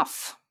shut it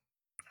off.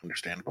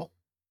 Understandable.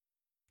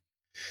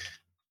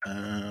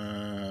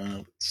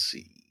 Let's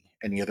see.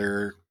 Any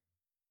other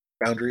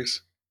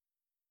boundaries?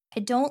 I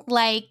don't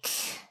like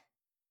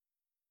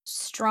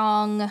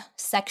strong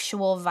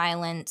sexual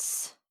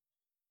violence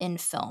in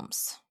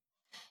films.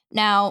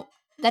 Now,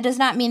 that does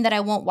not mean that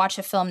I won't watch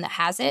a film that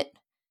has it,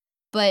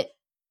 but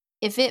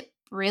if it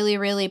really,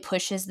 really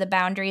pushes the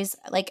boundaries,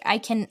 like I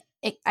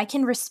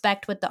can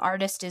respect what the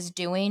artist is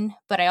doing,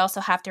 but I also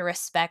have to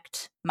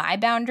respect my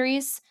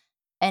boundaries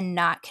and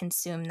not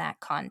consume that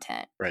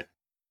content. Right.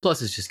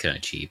 Plus, it's just kind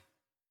of cheap.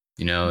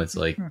 You know, it's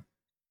like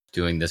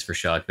doing this for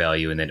shock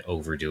value and then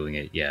overdoing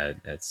it. Yeah,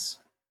 that's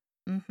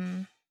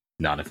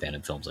not a fan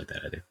of films like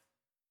that either.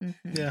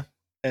 Yeah.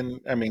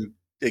 And I mean,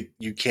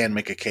 you can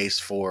make a case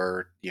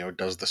for,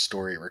 does the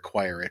story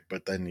require it?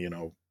 But then,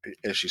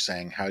 as she's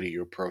saying, how do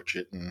you approach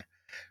it, and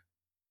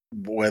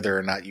whether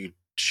or not you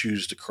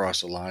choose to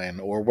cross a line,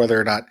 or whether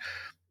or not,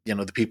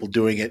 the people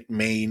doing it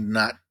may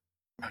not,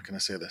 how can I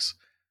say this?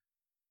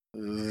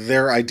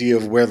 Their idea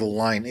of where the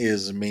line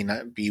is may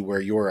not be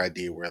where your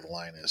idea where the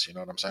line is. You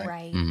know what I'm saying?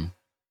 Right.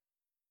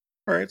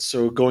 All right.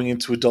 So going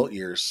into adult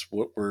years,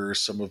 what were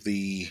some of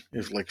the,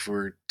 if we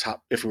were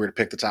to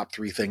pick the top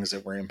 3 things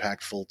that were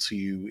impactful to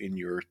you in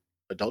your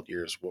adult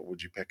years, what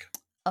would you pick?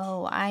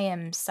 Oh, I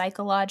am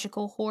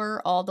psychological horror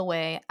all the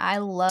way. I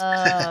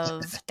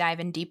love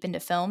diving deep into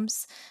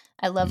films.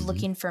 I love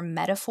looking for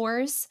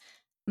metaphors.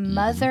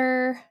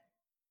 Mother,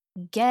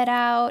 Get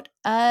Out,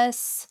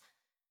 Us.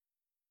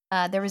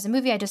 There was a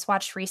movie I just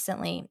watched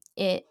recently.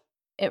 It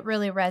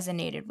really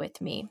resonated with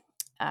me.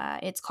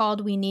 It's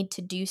called We Need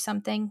to Do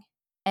Something,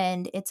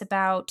 and it's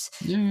about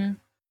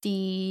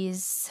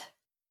these.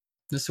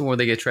 This is the one where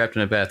they get trapped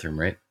in a bathroom,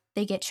 right?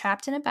 They get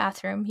trapped in a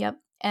bathroom, yep.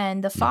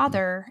 And the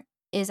father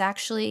is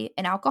actually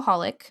an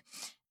alcoholic.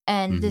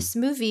 And this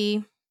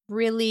movie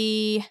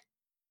really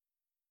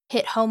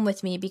hit home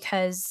with me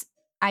because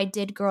I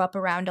did grow up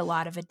around a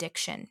lot of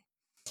addiction.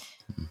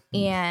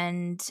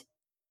 And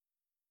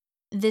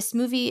this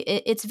movie,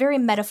 it's very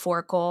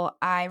metaphorical.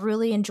 I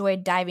really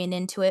enjoyed diving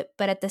into it,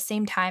 but at the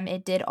same time,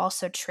 it did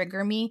also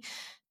trigger me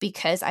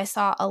because I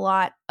saw a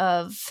lot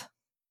of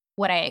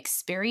what I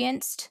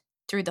experienced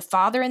through the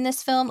father in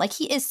this film. Like,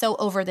 he is so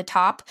over the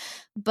top,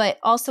 but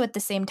also at the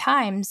same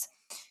times,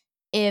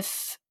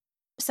 if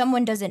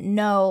someone doesn't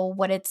know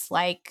what it's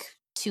like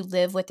to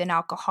live with an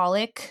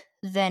alcoholic,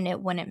 then it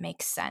wouldn't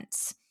make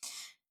sense.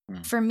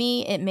 For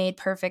me, it made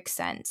perfect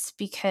sense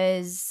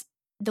because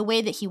the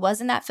way that he was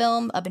in that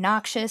film,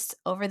 obnoxious,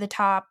 over the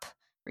top,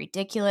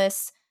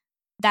 ridiculous,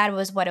 that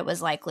was what it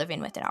was like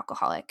living with an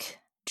alcoholic.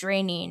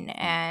 Draining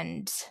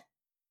and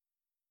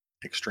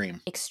extreme,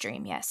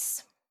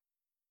 yes.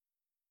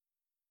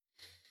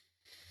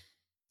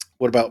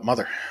 What about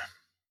Mother?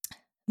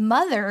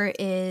 Mother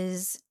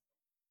is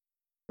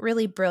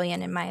really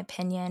brilliant, in my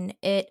opinion.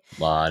 A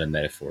lot of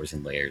metaphors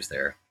and layers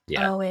there.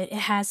 Yeah. Oh, it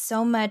has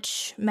so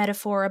much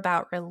metaphor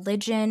about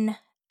religion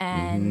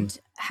and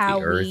how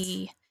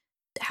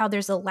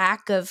there's a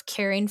lack of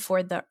caring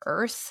for the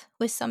earth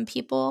with some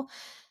people,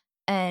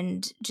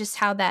 and just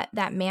how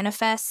that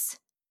manifests.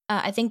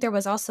 I think there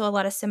was also a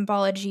lot of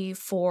symbology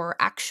for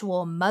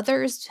actual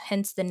mothers,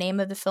 hence the name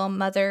of the film,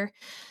 Mother.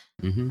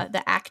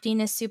 The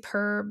acting is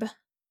superb.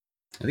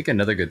 I think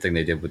another good thing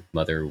they did with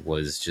Mother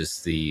was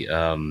just the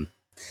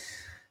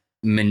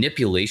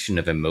manipulation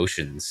of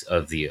emotions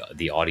of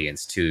the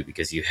audience too,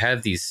 because you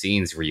have these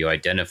scenes where you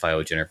identify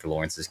with Jennifer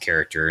Lawrence's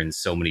character, and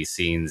so many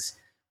scenes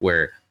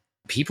where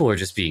people are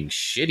just being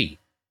shitty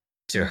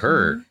to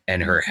her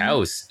and her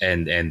house,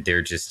 and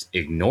they're just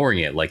ignoring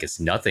it like it's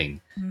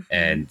nothing.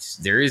 And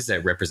there is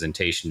that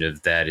representation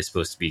of that is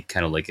supposed to be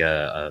kind of like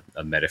a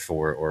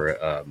metaphor or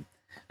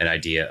an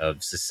idea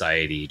of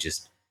society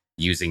just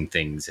using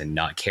things and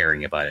not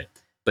caring about it.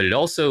 But it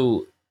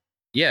also,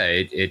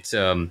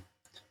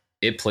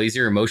 it plays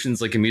your emotions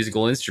like a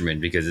musical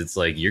instrument, because it's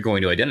like you're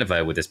going to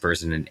identify with this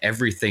person, and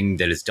everything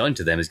that is done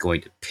to them is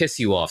going to piss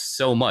you off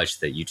so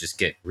much that you just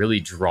get really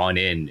drawn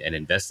in and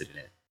invested in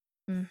it.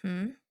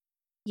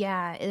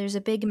 Yeah, there's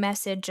a big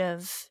message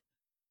of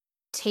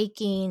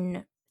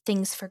taking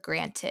things for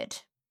granted.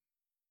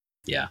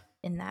 Yeah.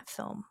 In that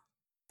film.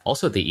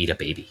 Also, they eat a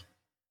baby.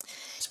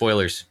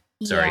 Spoilers.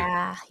 Sorry.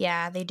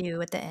 Yeah, they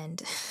do at the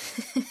end.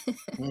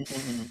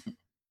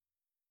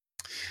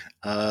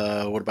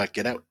 What about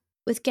Get Out?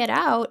 With Get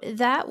Out,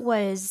 that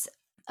was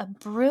a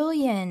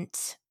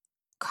brilliant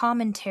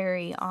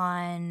commentary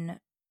on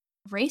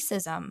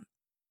racism.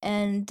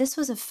 And this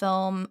was a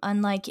film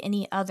unlike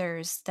any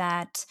others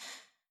that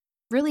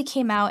really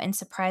came out and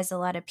surprised a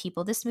lot of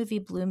people. This movie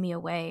blew me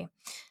away.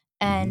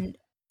 And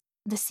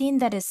the scene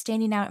that is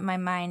standing out in my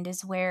mind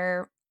is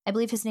where I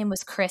believe his name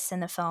was Chris in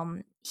the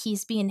film.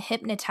 He's being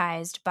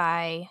hypnotized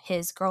by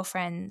his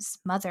girlfriend's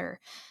mother,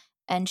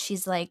 and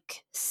she's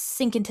like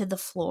sinking to the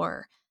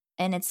floor.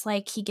 And it's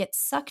like he gets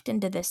sucked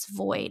into this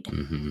void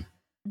and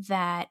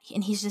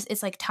he's just,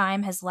 it's like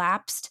time has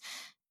lapsed.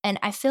 And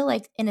I feel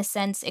like, in a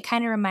sense, it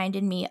kind of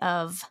reminded me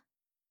of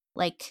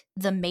like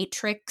the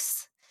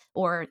Matrix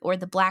or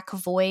the black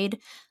void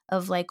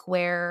of like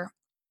where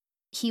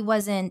he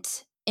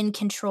wasn't in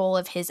control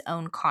of his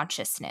own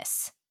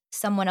consciousness.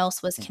 Someone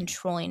else was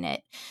controlling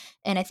it.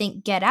 And I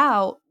think Get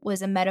Out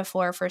was a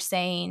metaphor for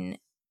saying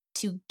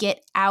to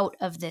get out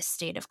of this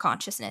state of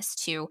consciousness,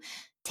 to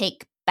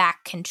take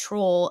back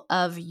control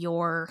of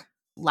your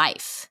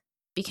life,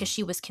 because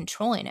she was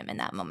controlling him in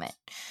that moment.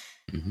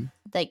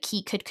 Like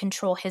he could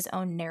control his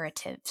own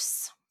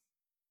narratives.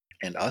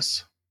 And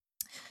Us?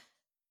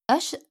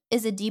 Us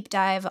is a deep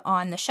dive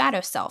on the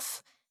shadow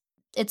self.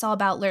 It's all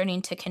about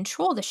learning to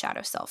control the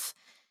shadow self.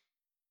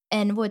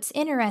 And what's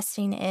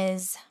interesting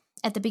is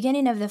at the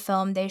beginning of the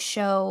film, they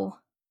show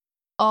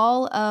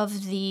all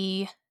of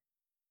the,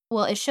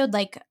 well, it showed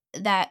like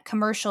that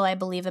commercial, I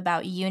believe,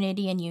 about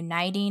unity and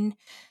uniting.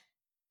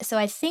 So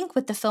I think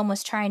what the film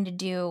was trying to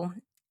do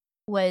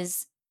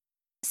was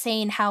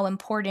saying how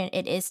important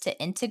it is to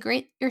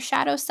integrate your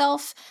shadow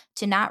self,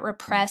 to not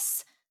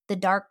repress the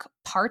dark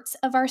parts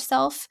of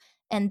ourself.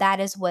 And that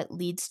is what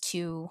leads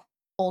to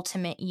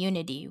ultimate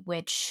unity,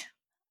 which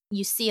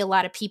you see a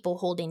lot of people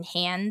holding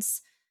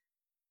hands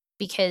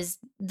because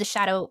the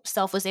shadow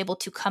self was able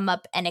to come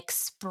up and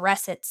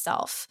express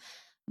itself.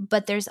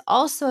 But there's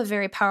also a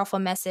very powerful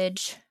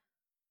message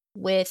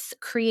with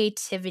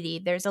creativity.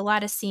 There's a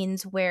lot of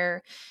scenes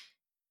where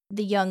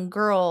the young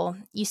girl,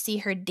 you see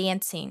her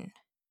dancing,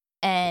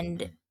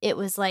 and it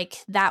was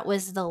like that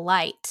was the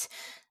light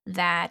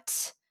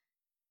that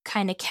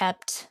kind of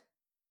kept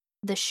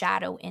the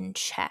shadow in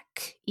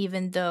check,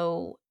 even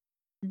though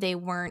they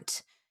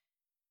weren't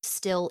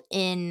still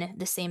in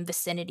the same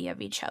vicinity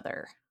of each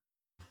other.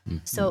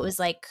 So it was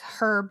like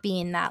her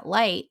being that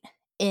light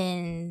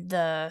in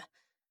that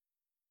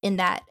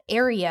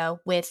area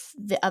with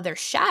the other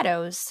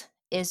shadows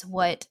is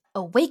what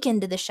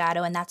awakened the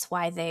shadow, and that's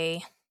why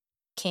they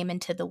came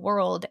into the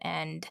world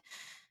and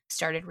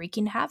started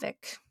wreaking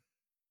havoc.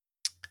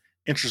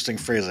 Interesting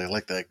phrase. I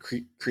like that.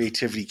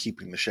 Creativity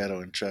keeping the shadow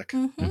in check.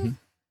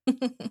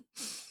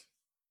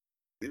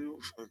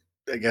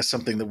 I guess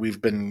something that we've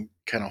been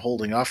kind of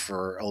holding off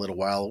for a little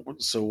while.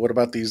 So what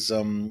about these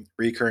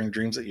recurring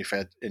dreams that you've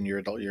had in your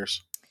adult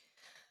years?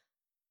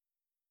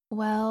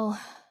 Well,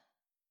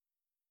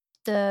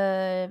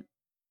 the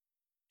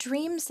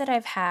dreams that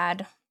I've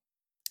had,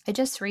 I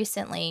just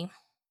recently,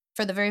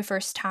 for the very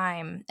first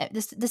time,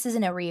 this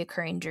isn't a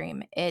reoccurring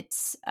dream.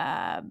 It's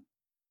I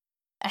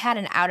had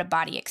an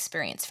out-of-body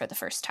experience for the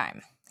first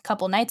time a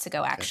couple nights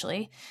ago,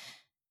 actually.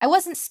 I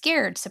wasn't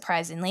scared,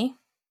 surprisingly.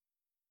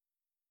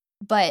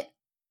 But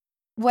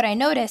what I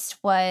noticed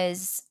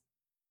was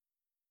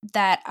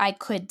that I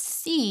could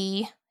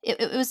see,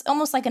 it was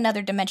almost like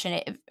another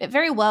dimension. It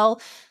very well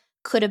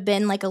could have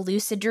been like a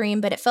lucid dream,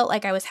 but it felt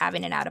like I was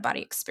having an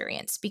out-of-body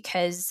experience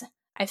because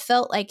I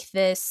felt like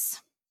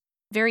this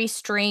very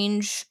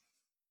strange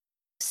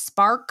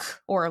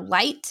spark or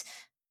light,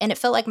 and it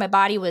felt like my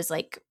body was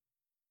like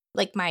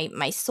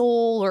my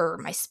soul or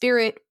my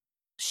spirit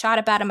shot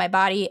up out of my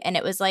body, and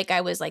it was like I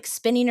was like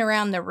spinning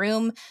around the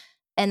room,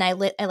 and I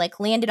like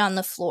landed on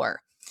the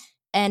floor,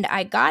 and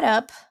I got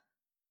up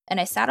and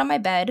I sat on my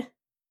bed,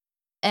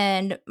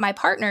 and my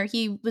partner,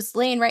 he was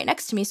laying right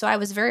next to me, so I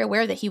was very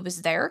aware that he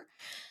was there.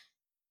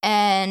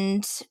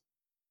 And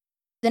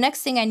the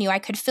next thing I knew, I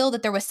could feel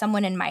that there was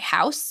someone in my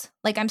house.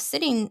 Like I'm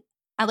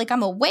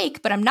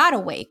awake, but I'm not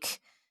awake.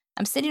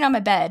 I'm sitting on my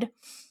bed,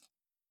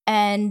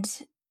 and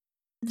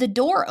the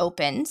door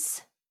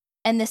opens,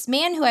 and this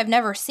man who I've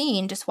never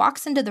seen just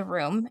walks into the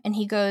room, and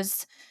he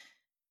goes,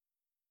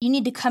 "You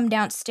need to come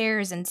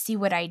downstairs and see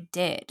what I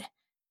did."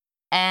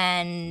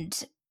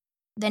 And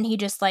then he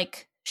just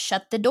like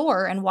shut the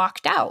door and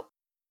walked out.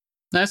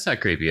 That's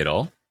not creepy at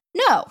all.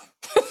 No.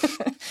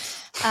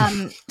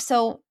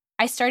 So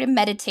I started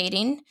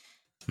meditating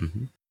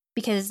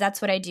because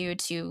that's what I do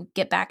to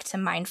get back to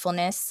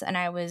mindfulness. And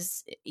I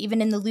was,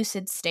 even in the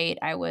lucid state,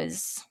 I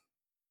was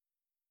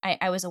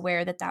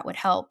aware that would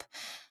help.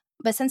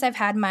 But since I've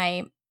had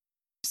my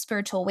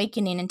spiritual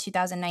awakening in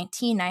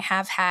 2019, I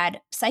have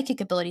had psychic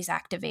abilities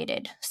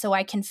activated. So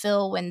I can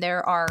feel when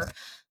there are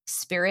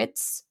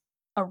spirits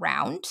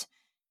around.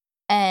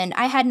 And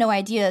I had no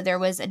idea there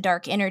was a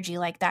dark energy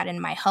like that in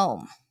my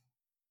home.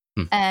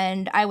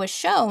 And I was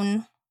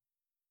shown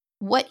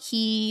what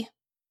he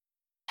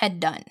had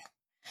done.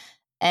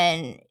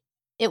 And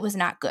it was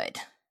not good.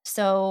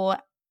 So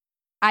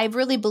I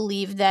really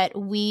believe that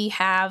we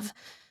have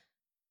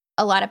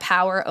a lot of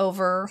power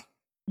over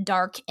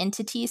dark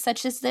entities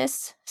such as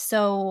this.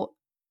 So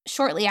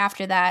shortly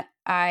after that,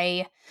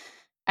 I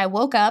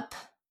woke up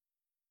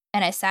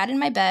and I sat in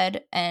my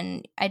bed,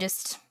 and I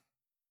just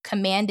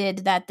commanded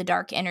that the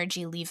dark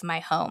energy leave my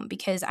home,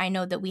 because I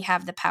know that we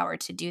have the power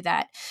to do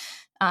that.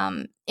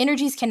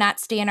 Energies cannot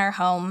stay in our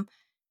home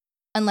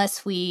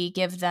unless we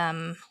give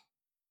them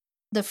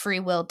the free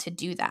will to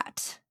do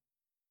that.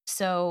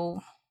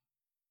 So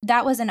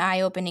that was an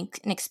eye-opening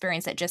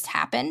experience that just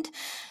happened.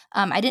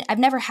 I've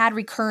never had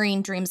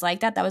recurring dreams like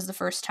that. That was the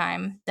first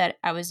time that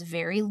I was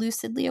very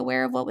lucidly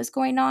aware of what was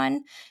going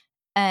on.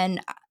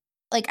 And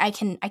like I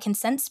can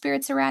sense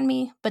spirits around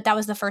me, but that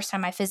was the first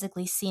time I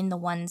physically seen the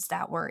ones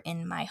that were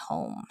in my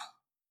home.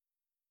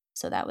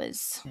 So that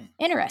was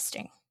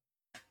interesting.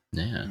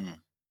 Yeah.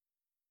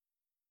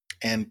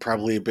 And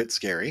probably a bit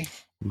scary.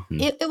 Mm-hmm.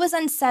 It was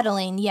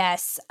unsettling,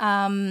 yes.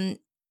 I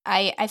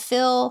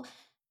feel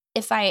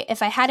if I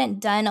hadn't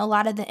done a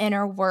lot of the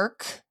inner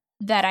work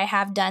that I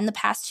have done the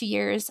past 2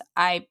 years,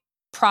 I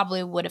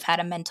probably would have had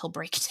a mental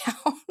breakdown.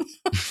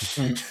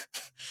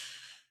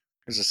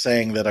 There's a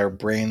saying that our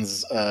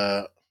brains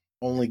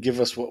only give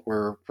us what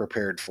we're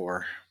prepared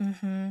for.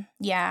 Mm-hmm.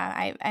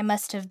 Yeah, I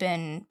must have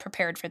been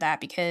prepared for that,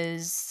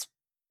 because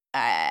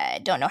I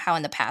don't know how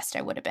in the past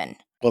I would have been.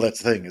 Well,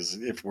 that's the thing,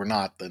 is if we're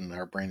not, then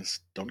our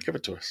brains don't give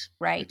it to us.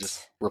 Right. They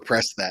just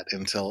repress that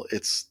until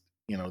it's,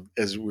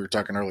 as we were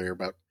talking earlier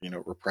about,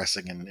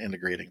 repressing and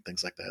integrating,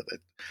 things like that, that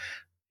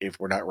if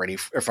we're not ready,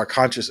 if our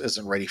conscious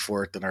isn't ready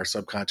for it, then our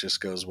subconscious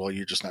goes, well,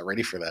 you're just not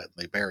ready for that. And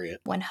they bury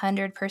it.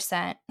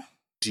 100%.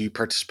 Do you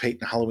participate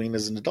in Halloween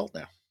as an adult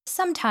now?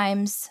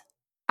 Sometimes.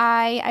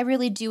 I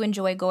really do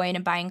enjoy going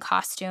and buying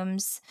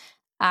costumes.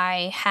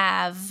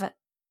 I've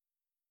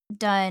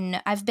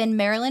been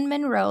Marilyn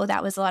Monroe.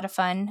 That was a lot of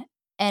fun.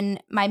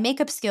 And my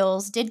makeup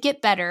skills did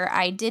get better.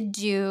 I did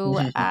do,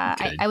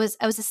 I was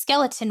a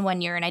skeleton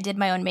one year, and I did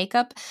my own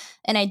makeup,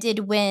 and I did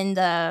win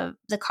the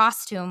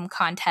costume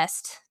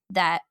contest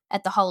that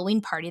at the Halloween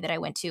party that I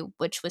went to,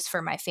 which was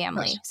for my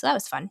family. Nice. So that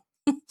was fun.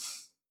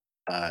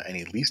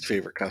 Any least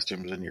favorite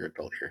costumes in your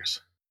adult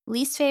years?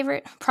 Least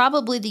favorite?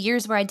 Probably the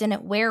years where I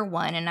didn't wear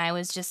one and I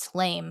was just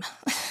lame.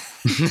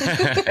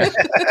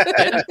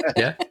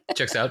 yeah,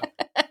 checks out.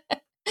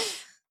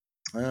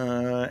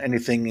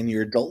 Anything in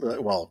your adult, I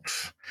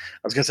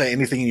was gonna say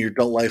anything in your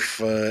adult life,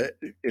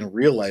 in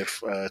real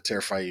life,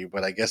 terrify you,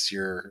 but I guess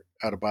your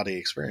out of body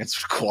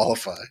experience would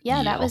qualify.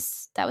 Yeah, that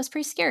was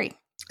pretty scary.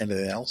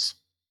 Anything else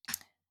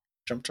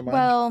jump to mind?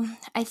 Well,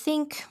 I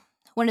think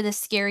one of the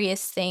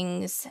scariest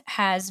things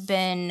has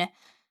been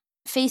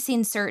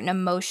facing certain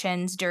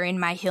emotions during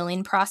my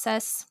healing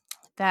process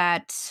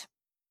that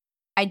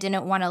I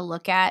didn't want to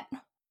look at.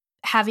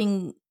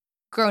 Having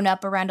grown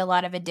up around a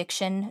lot of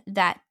addiction,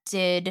 that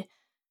did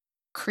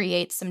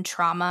create some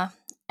trauma.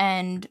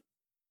 And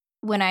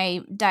when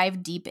I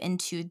dive deep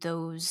into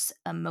those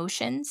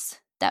emotions,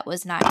 that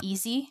was not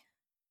easy.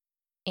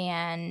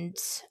 And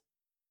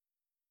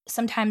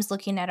sometimes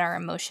looking at our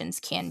emotions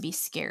can be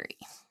scary.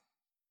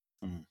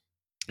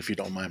 If you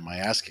don't mind my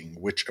asking,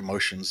 which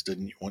emotions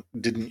didn't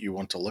you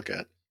want to look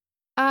at?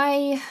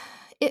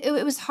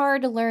 It was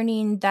hard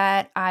learning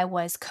that I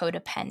was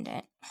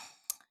codependent,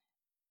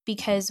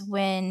 because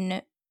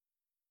when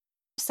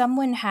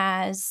someone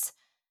has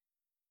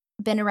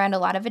been around a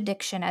lot of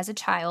addiction as a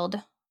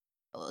child,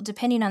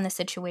 depending on the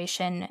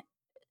situation,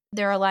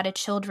 there are a lot of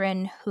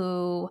children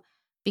who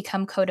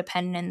become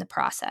codependent in the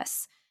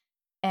process.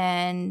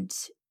 And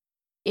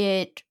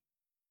it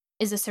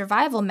is a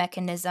survival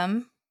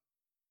mechanism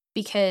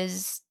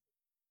because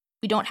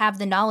we don't have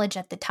the knowledge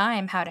at the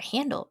time how to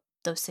handle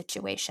those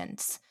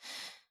situations.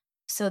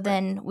 So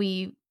then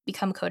we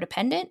become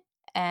codependent,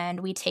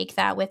 and we take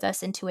that with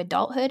us into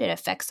adulthood. It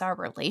affects our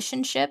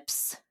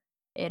relationships.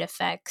 It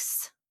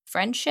affects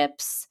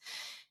friendships.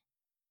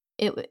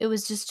 It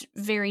was just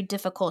very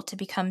difficult to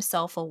become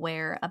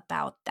self-aware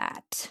about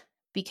that,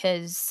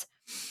 because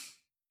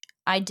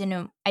I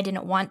didn't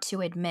want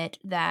to admit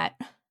that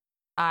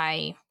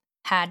I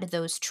had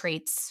those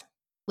traits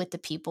with the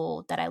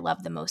people that I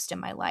love the most in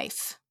my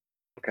life.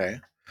 Okay.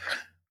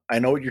 I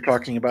know what you're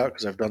talking about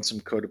because I've done some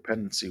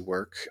codependency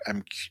work.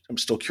 I'm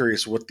still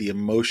curious what the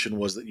emotion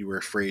was that you were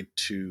afraid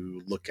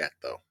to look at,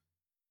 though.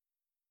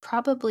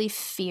 Probably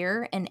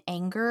fear and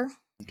anger.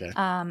 Okay.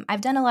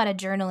 I've done a lot of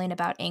journaling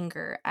about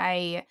anger.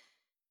 I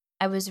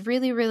was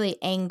really, really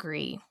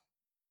angry.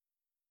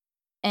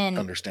 And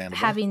Understandable.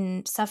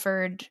 having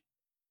suffered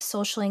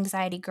social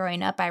anxiety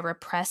growing up, I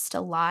repressed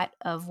a lot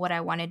of what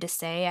I wanted to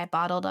say. I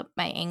bottled up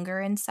my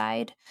anger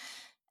inside.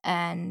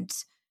 And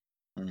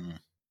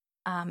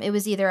it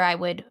was either I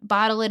would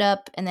bottle it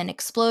up and then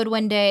explode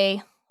one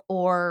day,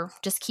 or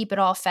just keep it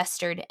all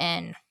festered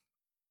in.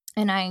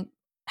 And I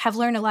have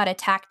learned a lot of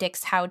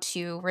tactics how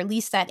to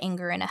release that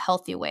anger in a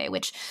healthy way,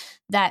 which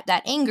that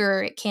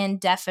anger can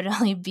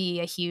definitely be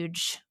a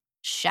huge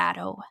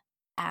shadow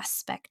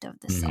aspect of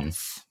the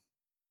self.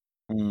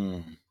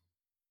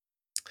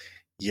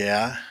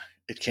 Yeah,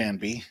 it can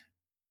be.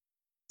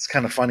 It's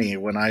kind of funny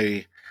when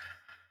I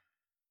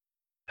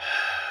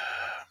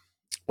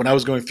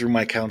was going through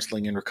my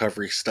counseling and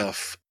recovery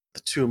stuff,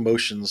 the two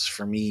emotions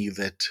for me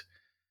that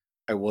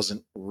I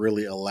wasn't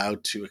really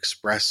allowed to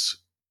express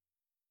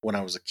when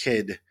I was a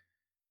kid,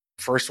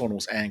 first one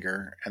was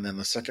anger, and then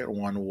the second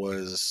one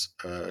was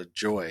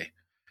joy.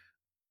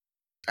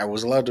 I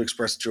was allowed to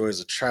express joy as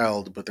a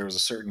child, but there was a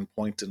certain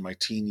point in my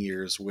teen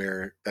years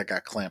where that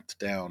got clamped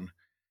down.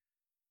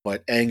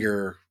 But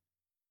anger,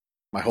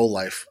 my whole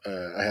life,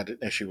 I had an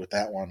issue with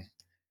that one.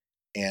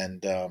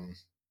 And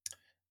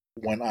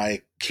when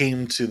I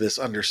came to this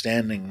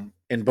understanding,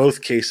 in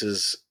both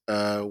cases,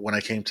 when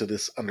I came to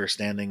this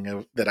understanding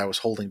of that I was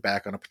holding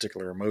back on a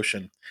particular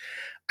emotion,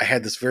 I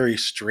had this very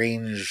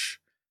strange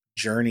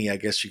journey, I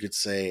guess you could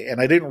say.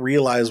 And I didn't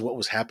realize what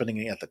was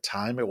happening at the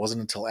time. It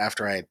wasn't until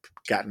after I had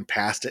gotten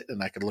past it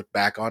and I could look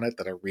back on it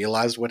that I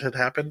realized what had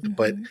happened. Mm-hmm.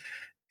 But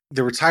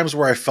there were times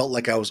where I felt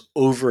like I was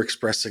over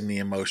expressing the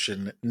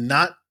emotion,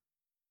 not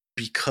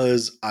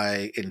because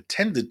I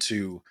intended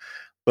to,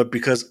 but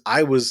because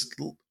I was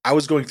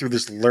going through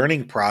this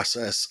learning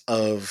process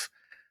of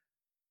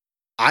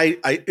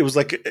it was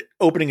like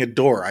opening a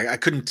door. I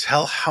couldn't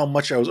tell how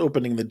much I was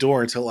opening the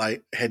door until I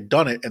had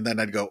done it, and then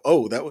I'd go,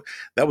 "Oh,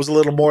 that was a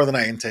little more than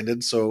I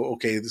intended." So,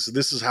 okay,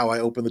 this is how I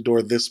open the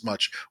door this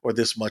much, or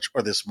this much,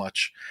 or this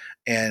much,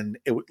 and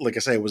like I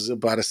say, it was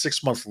about a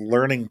 6-month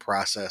learning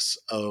process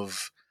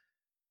of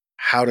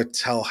how to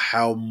tell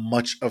how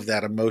much of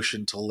that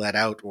emotion to let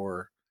out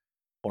or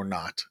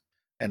not.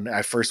 And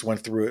I first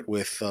went through it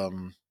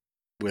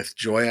with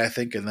joy, I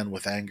think, and then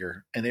with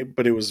anger,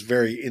 but it was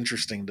very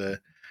interesting to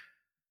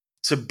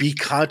be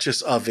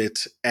conscious of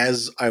it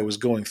as I was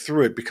going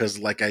through it, because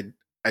like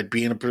I'd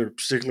be in a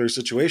particular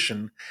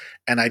situation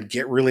and I'd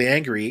get really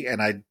angry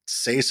and I'd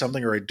say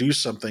something or I'd do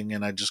something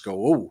and I'd just go,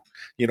 "Oh,"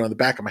 in the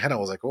back of my head, I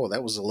was like, "Oh,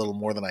 that was a little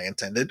more than I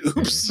intended.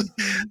 Oops."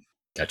 Mm-hmm.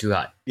 Got too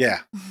hot. Yeah.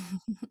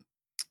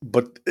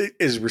 But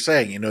as we're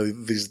saying,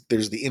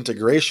 there's the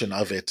integration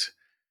of it,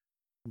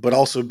 but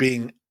also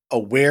being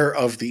aware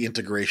of the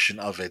integration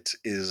of it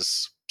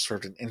is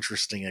sort of an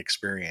interesting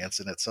experience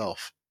in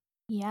itself.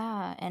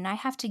 Yeah, and I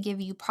have to give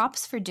you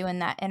props for doing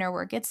that inner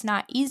work. It's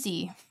not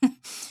easy.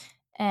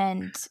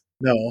 And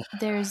No.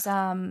 there's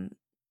a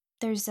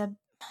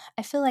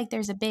I feel like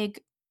there's a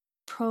big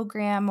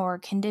program or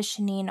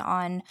conditioning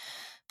on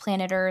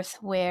planet Earth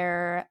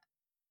where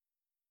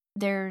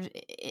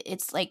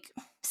it's like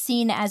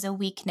seen as a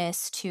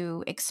weakness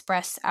to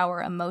express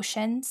our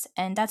emotions,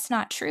 and that's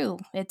not true.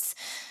 It's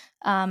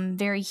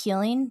very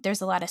healing.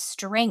 There's a lot of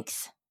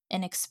strength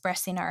in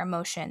expressing our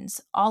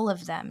emotions, all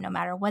of them, no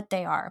matter what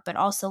they are, but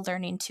also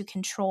learning to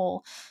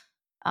control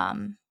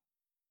um,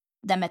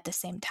 them at the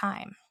same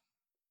time.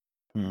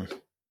 Hmm.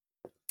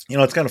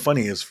 It's kind of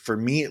funny is, for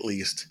me at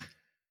least,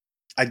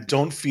 I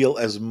don't feel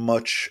as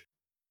much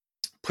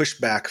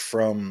pushback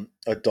from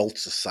adult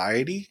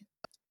society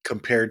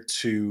compared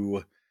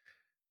to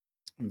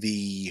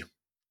the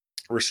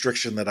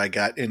restriction that I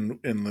got in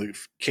the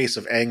case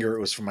of anger.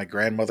 It was from my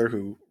grandmother,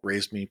 who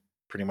raised me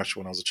pretty much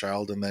when I was a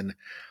child, and then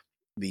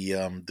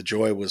the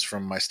joy was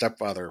from my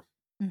stepfather,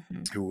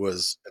 Mm-hmm. who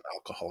was an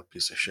alcoholic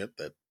piece of shit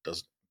that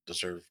doesn't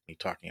deserve me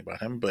talking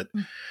about him. But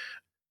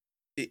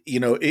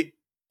it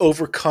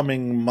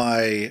overcoming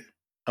my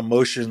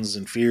emotions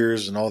and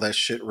fears and all that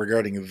shit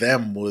regarding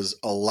them was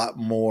a lot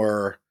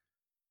more.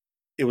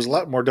 It was a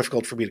lot more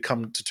difficult for me to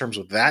come to terms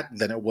with that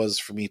than it was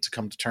for me to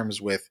come to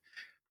terms with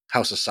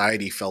how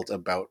society felt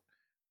about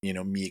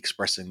me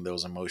expressing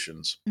those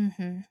emotions.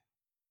 Mm-hmm.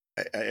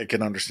 I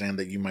can understand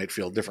that you might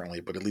feel differently,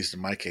 but at least in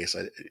my case,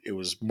 it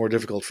was more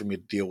difficult for me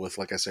to deal with,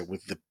 like I said,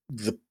 with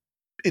the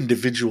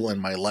individual in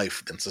my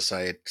life than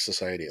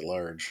society at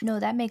large. No,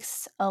 that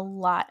makes a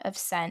lot of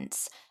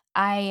sense.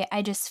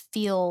 I just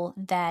feel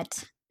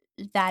that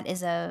that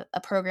is a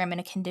program and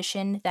a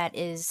condition that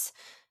is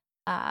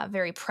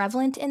very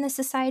prevalent in the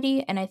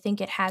society, and I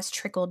think it has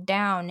trickled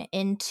down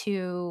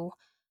into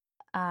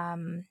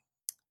um,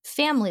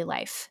 family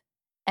life.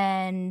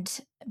 And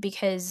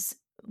because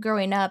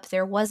growing up,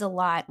 there was a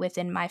lot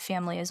within my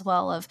family as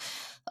well of,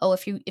 oh,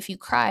 if you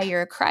cry,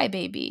 you're a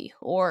crybaby,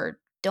 or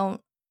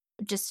don't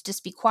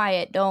just be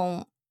quiet,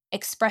 don't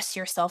express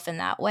yourself in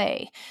that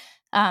way.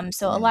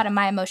 So a lot of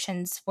my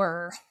emotions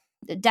were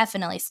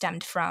definitely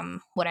stemmed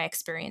from what I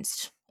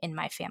experienced in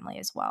my family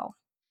as well.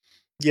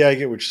 Yeah, I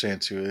get what you're saying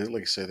too.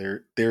 Like I said,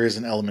 there is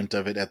an element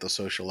of it at the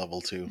social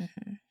level too.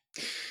 Mm-hmm.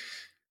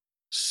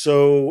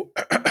 So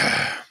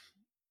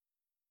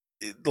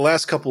the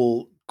last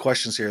couple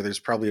questions here, there's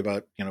probably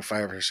about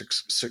 5 or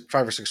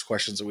 6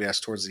 questions that we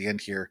ask towards the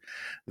end here.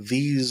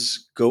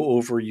 These go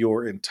over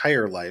your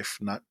entire life,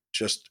 not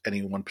just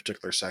any one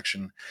particular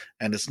section,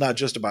 and it's not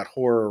just about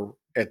horror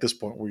at this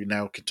point, where you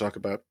now can talk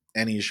about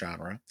any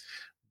genre.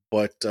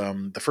 But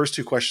the first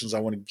 2 questions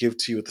I want to give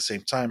to you at the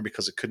same time,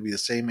 because it could be the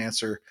same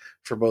answer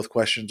for both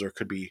questions, or it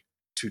could be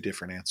 2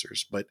 different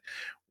answers. But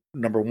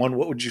number 1,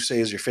 what would you say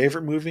is your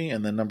favorite movie?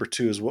 And then number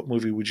 2 is, what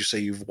movie would you say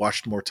you've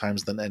watched more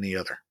times than any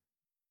other?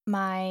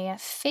 My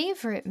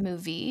favorite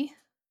movie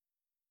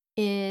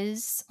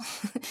is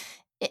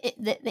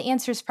the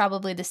answer is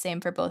probably the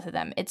same for both of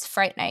them. It's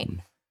Fright Night. Okay.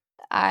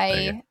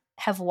 I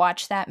have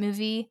watched that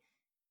movie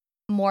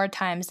more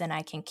times than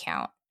I can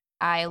count.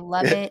 I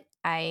love it.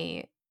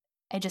 I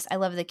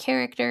love the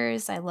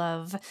characters. I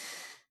love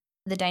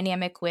the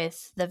dynamic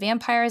with the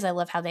vampires. I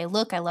love how they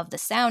look. I love the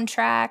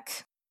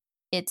soundtrack.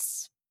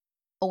 It's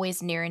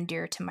always near and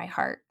dear to my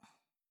heart.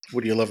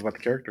 What do you love about the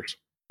characters?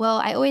 Well,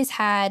 I always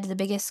had the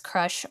biggest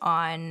crush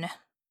on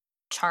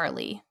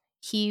Charlie.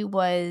 He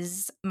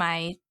was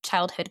my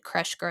childhood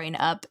crush growing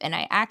up, and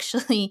I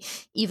actually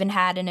even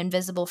had an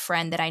invisible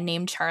friend that I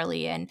named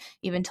Charlie, and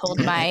even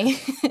told my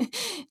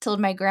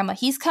told my grandma,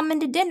 he's coming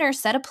to dinner,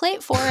 set a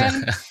plate for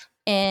him.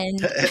 And,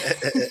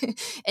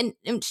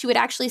 and she would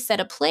actually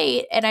set a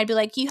plate, and I'd be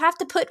like, you have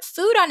to put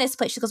food on his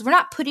plate. She goes, we're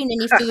not putting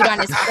any food on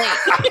his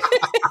plate.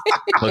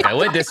 Look, I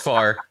went this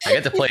far. I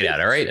got the plate out.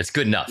 All right, that's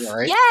good enough. All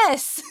right.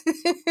 Yes.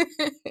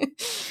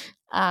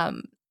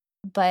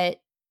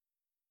 But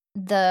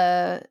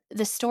the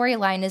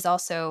storyline is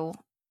also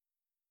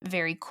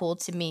very cool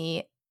to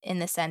me in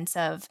the sense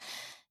of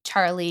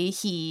Charlie,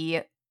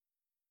 he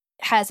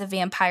has a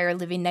vampire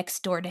living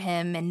next door to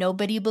him and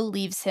nobody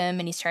believes him,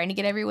 and he's trying to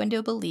get everyone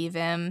to believe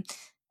him.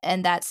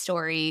 And that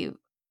story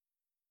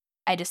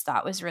I just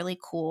thought was really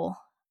cool.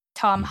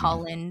 Tom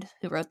Holland,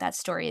 who wrote that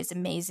story, is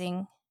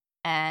amazing.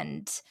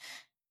 And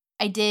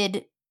I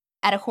did,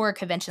 at a horror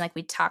convention like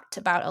we talked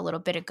about a little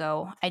bit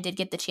ago, I did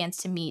get the chance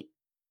to meet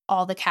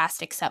all the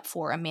cast except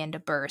for Amanda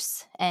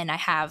Burse, and I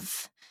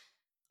have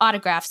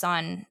autographs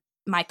on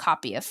my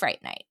copy of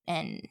Fright Night,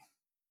 and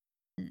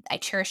I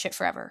cherish it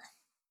forever.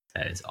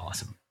 That is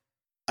awesome.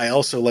 I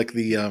also like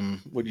the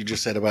what you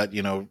just said about,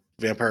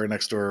 vampire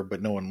next door,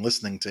 but no one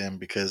listening to him,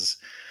 because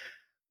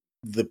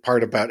the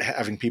part about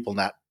having people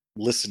not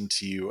listen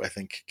to you, I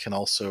think, can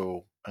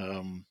also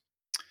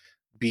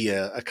be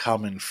a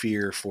common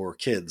fear for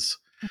kids,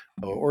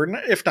 or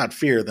if not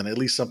fear, then at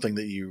least something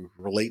that you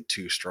relate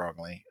to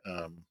strongly.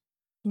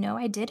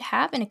 I did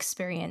have an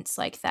experience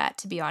like that,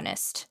 to be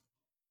honest.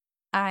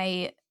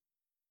 I'm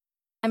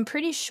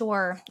pretty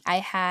sure I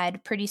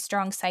had pretty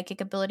strong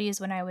psychic abilities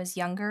when I was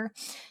younger.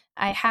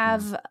 I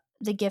have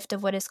the gift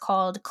of what is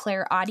called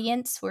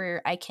clairaudience,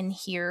 where I can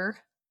hear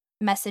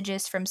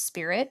messages from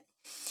spirit.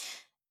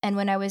 And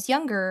when I was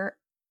younger,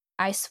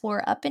 I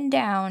swore up and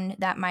down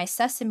that my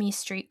Sesame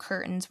Street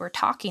curtains were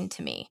talking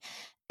to me.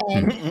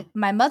 And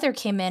my mother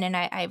came in, and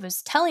I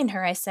was telling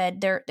her, I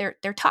said,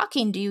 they're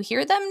talking. Do you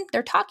hear them?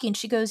 They're talking.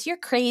 She goes, you're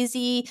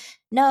crazy.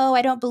 No,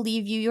 I don't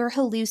believe you. You're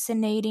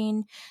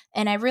hallucinating.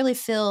 And I really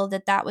feel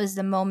that was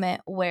the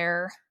moment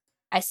where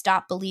I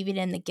stopped believing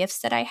in the gifts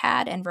that I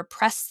had and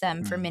repressed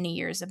them for many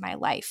years of my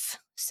life.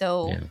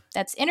 So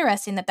that's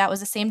interesting that was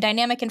the same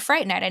dynamic in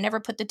Fright Night. I never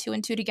put the two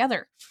and two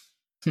together.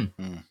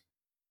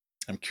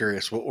 I'm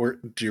curious. Do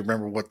you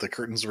remember what the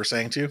curtains were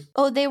saying to you?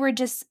 Oh, they were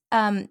just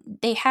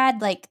they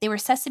were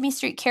Sesame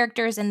Street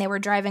characters, and they were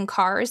driving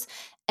cars,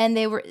 and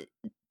they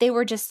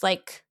were just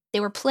like, they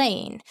were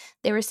playing.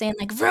 They were saying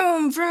like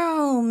vroom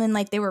vroom, and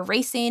like they were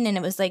racing, and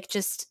it was like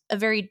just a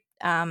very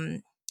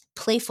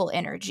playful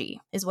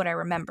energy is what I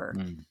remember.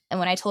 And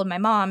when I told my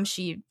mom,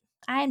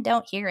 I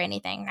don't hear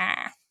anything.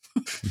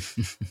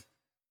 It's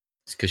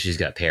because she's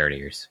got parrot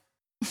ears.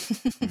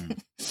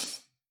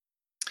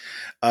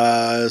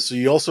 So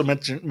you also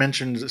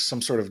mentioned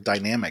some sort of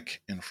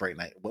dynamic in Fright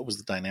Night. What was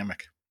the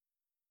dynamic?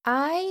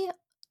 I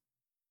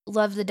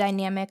love the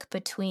dynamic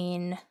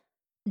between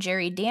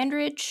Jerry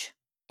Dandridge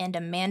and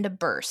Amanda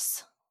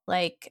Burse.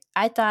 Like,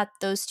 I thought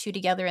those two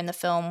together in the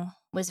film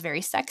was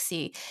very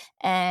sexy.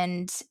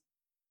 And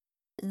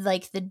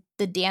like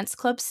the dance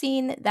club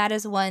scene, that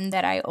is one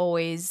that I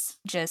always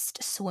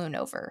just swoon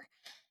over.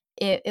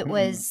 It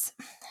was,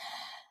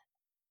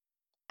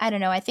 I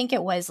don't know, I think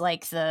it was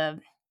like the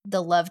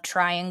love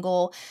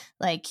triangle.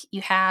 Like,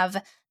 you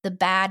have the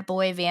bad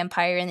boy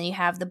vampire, and then you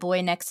have the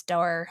boy next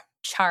door,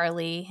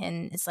 Charlie,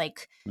 and it's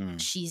like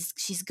she's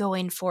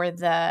going for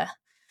the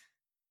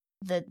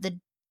the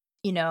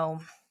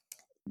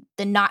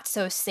not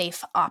so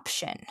safe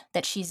option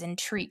that she's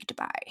intrigued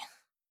by.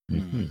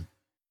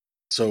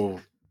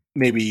 So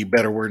maybe a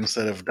better word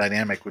instead of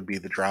dynamic would be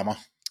the drama.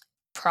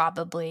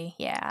 Probably,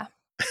 yeah.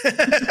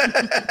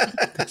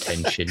 The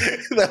tension.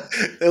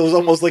 It was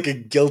almost like a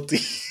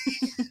guilty.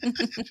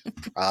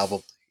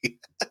 Probably. It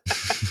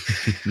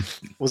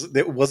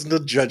wasn't a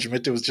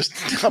judgment. It was just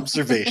an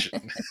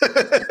observation.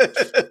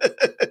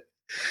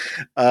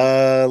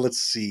 Let's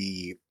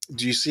see.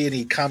 Do you see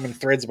any common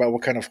threads about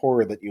what kind of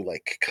horror that you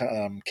like?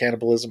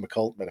 Cannibalism,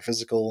 occult,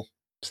 metaphysical,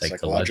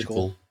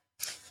 psychological?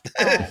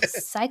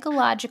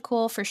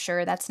 Psychological for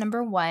sure. That's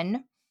number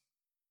one.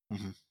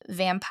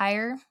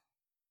 Vampire,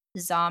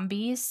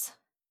 zombies.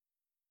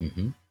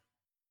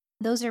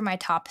 Those are my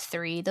top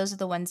three. Those are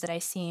the ones that I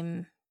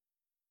seem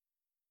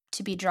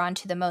to be drawn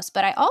to the most.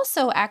 But I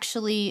also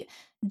actually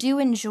do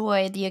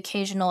enjoy the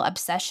occasional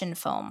obsession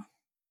film.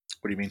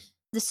 What do you mean?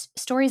 The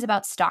stories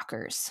about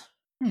stalkers.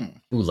 Ooh,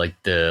 like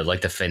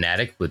the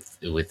Fanatic with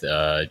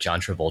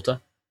John Travolta.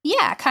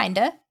 Yeah,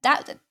 kinda.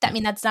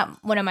 That's not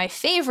one of my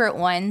favorite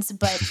ones,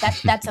 but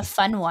that's a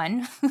fun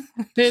one.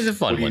 It is a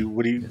fun one.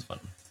 What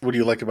do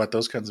you like about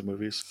those kinds of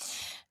movies?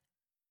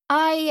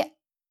 I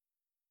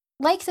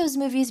like those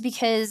movies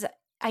because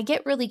I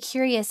get really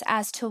curious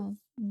as to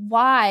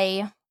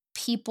why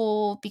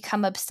people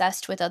become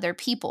obsessed with other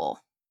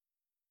people.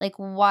 Like,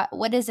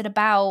 what is it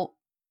about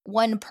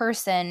one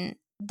person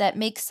that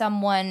makes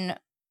someone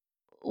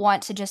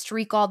want to just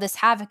wreak all this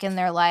havoc in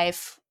their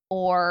life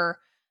or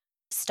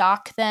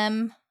stalk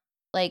them?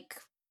 Like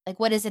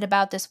what is it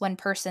about this one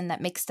person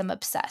that makes them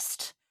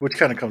obsessed? Which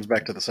kind of comes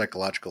back to the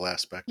psychological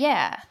aspect.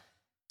 Yeah.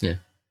 Yeah.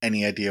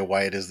 Any idea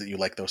why it is that you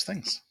like those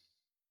things?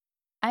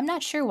 I'm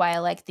not sure why I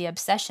like the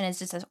obsession. It's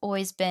just I've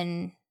always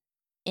been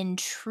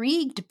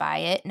intrigued by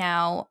it.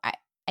 Now,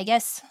 I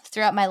guess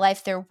throughout my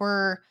life there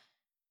were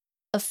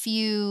a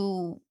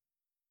few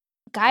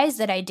guys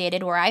that I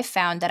dated where I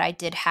found that I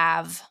did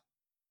have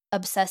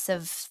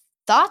obsessive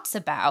thoughts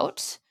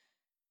about,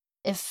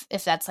 if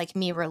that's like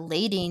me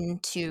relating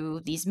to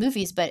these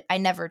movies, but I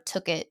never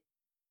took it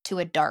to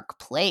a dark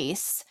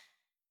place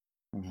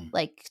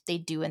like they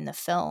do in the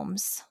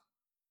films.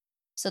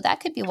 So that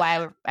could be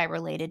why I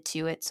related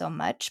to it so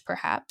much,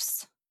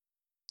 perhaps.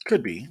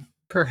 Could be.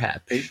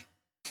 Perhaps.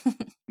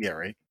 Yeah,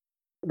 right.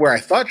 Where I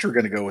thought you were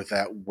going to go with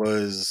that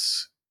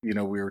was, we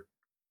were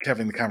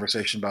having the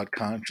conversation about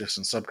conscious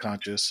and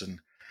subconscious and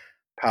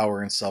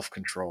power and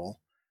self-control.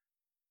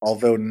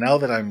 Although now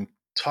that I'm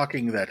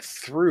talking that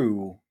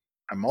through,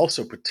 I'm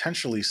also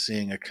potentially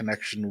seeing a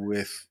connection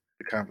with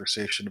the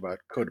conversation about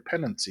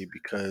codependency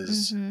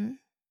because,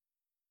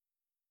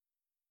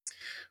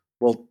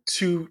 well,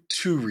 two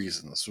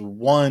reasons.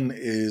 One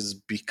is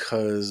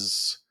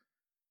because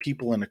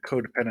people in a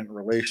codependent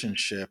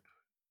relationship,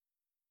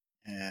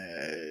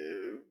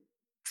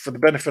 for the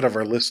benefit of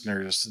our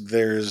listeners,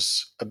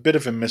 there's a bit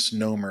of a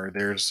misnomer.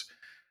 There's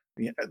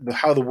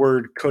how the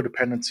word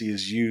codependency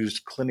is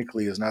used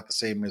clinically is not the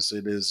same as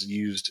it is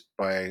used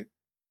by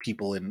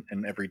people in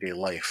everyday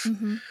life.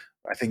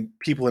 I think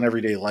people in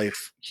everyday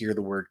life hear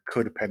the word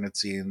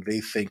codependency and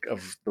they think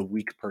of the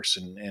weak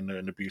person in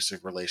an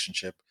abusive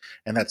relationship.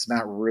 And that's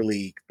not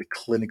really the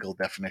clinical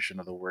definition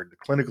of the word. The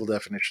clinical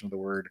definition of the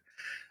word,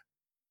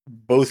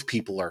 both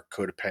people are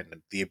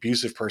codependent. The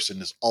abusive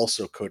person is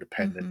also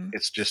codependent.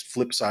 It's just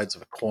flip sides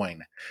of a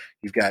coin.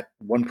 You've got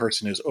one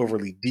person who's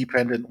overly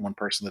dependent, one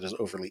person that is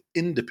overly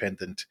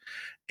independent.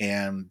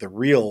 And the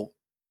real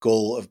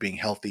goal of being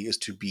healthy is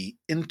to be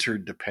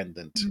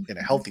interdependent in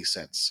a healthy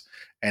sense.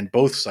 And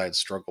both sides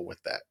struggle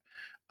with that.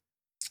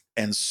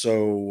 And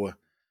so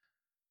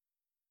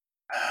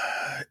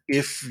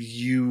if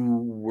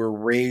you were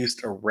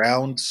raised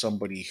around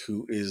somebody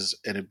who is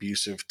an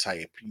abusive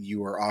type,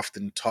 you are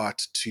often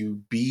taught to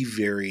be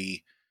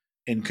very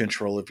in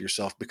control of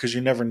yourself because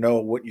you never know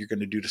what you're going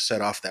to do to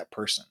set off that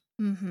person.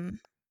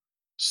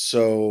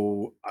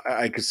 So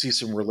I could see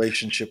some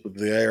relationship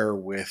there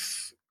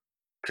with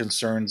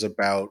concerns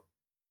about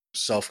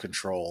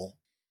self-control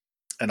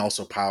and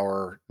also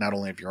power, not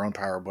only of your own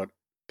power, but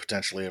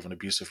potentially of an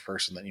abusive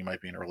person that you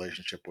might be in a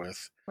relationship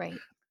with. Right.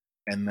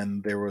 And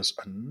then there was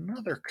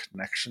another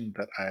connection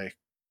that I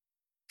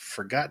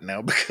forgot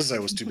now because I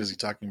was too busy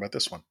talking about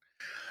this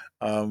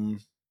one.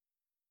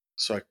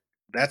 So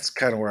that's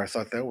kind of where I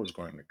thought that was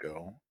going to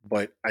go,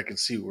 but I can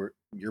see where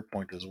your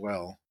point as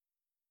well.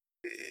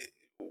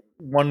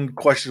 One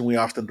question we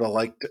often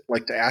like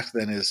to ask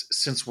then is,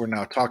 since we're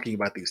now talking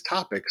about these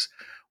topics,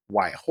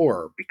 why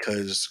horror?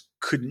 Because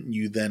couldn't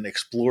you then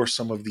explore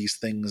some of these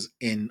things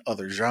in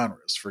other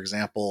genres? For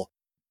example,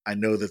 I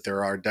know that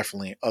there are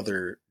definitely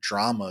other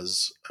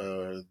dramas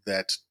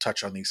that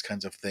touch on these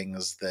kinds of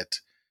things that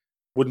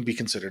wouldn't be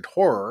considered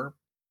horror.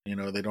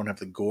 They don't have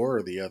the gore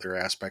or the other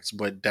aspects,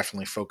 but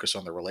definitely focus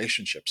on the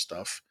relationship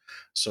stuff.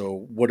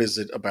 So what is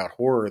it about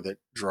horror that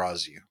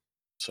draws you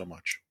so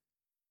much?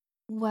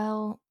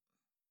 Well,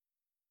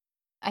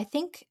 I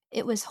think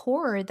it was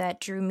horror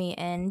that drew me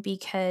in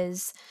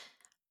because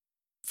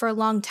for a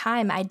long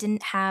time I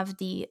didn't have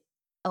the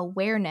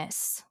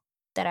awareness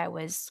that I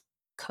was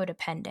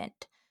codependent.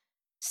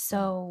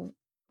 So,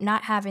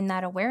 not having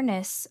that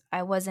awareness,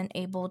 I wasn't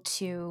able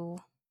to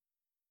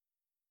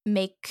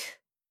make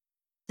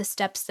the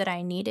steps that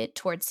I needed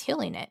towards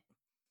healing it.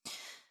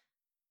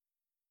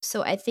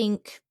 So, I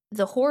think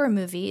the horror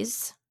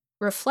movies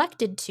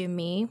reflected to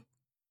me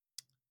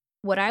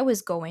what I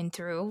was going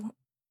through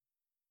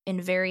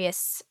in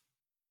various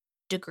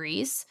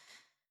degrees.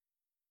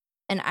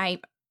 And I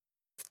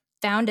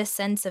found a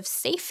sense of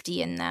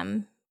safety in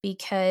them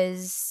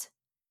because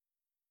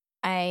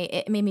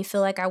it made me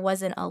feel like I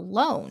wasn't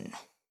alone.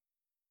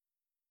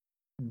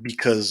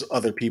 Because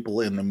other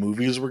people in the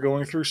movies were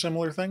going through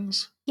similar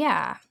things?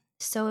 Yeah.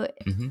 So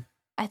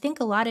I think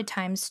a lot of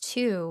times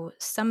too,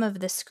 some of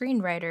the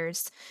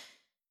screenwriters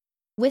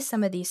with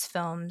some of these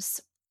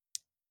films,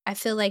 I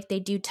feel like they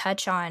do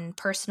touch on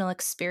personal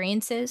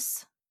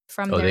experiences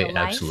from their they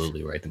life.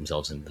 absolutely write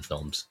themselves into the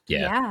films.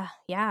 Yeah.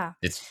 Yeah.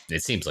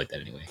 It seems like that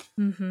anyway.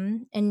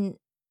 And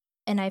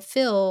I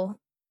feel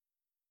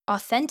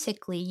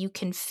authentically you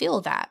can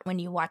feel that when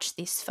you watch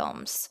these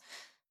films.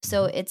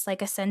 So it's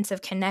like a sense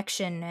of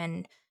connection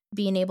and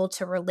being able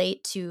to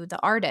relate to the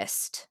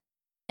artist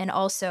and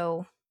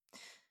also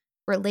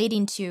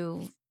relating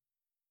to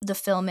the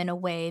film in a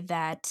way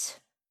that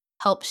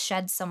helps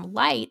shed some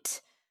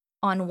light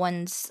on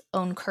one's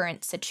own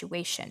current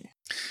situation.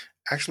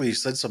 actually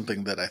said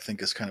something that I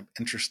think is kind of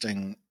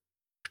interesting,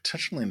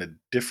 potentially in a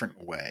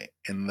different way,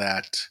 in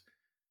that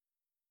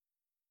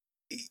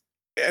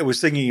I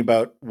was thinking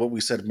about what we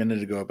said a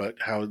minute ago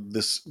about how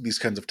these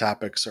kinds of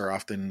topics are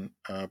often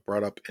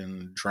brought up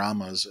in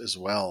dramas as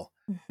well.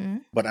 Mm-hmm.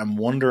 But I'm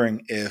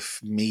wondering if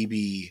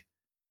maybe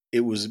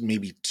it was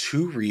maybe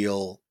too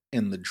real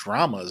in the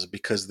dramas,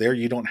 because there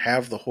you don't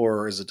have the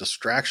horror as a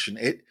distraction.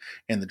 It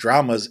in the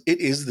dramas,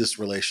 it is this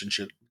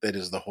relationship that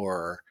is the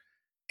horror,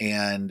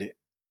 and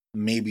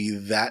maybe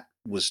that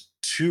was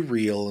too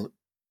real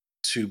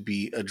to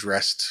be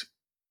addressed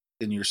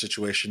in your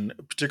situation,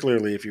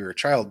 particularly if you're a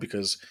child,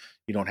 because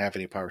you don't have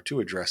any power to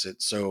address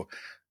it. So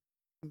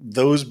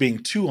those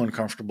being too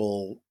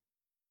uncomfortable,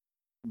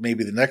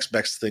 maybe the next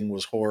best thing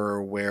was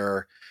horror,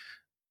 where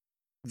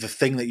the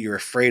thing that you're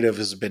afraid of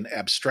has been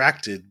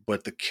abstracted,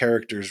 but the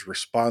character's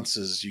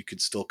responses you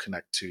could still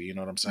connect to. You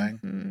know what I'm saying?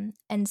 Mm-hmm.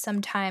 And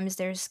sometimes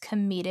there's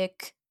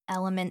comedic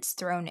elements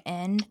thrown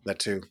in That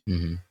too.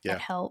 Mm-hmm. Yeah.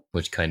 that help.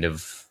 Which kind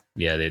of,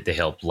 they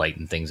help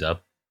lighten things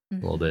up a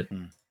little bit.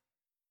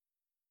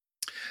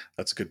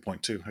 That's a good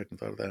point too. I hadn't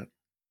thought of that.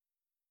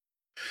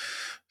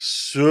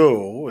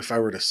 So, if I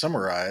were to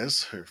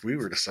summarize, or if we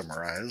were to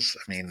summarize,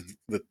 I mean,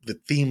 the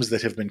themes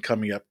that have been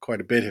coming up quite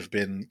a bit have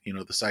been,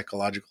 the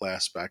psychological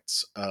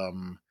aspects,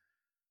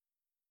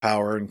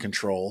 power and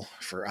control,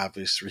 for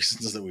obvious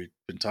reasons that we've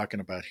been talking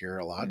about here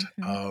a lot.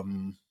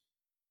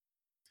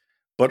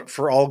 But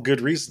for all good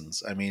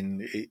reasons. I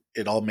mean,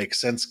 it all makes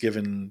sense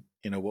given,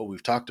 what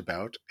we've talked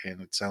about,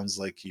 and it sounds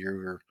like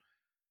you're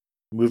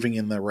moving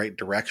in the right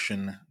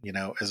direction,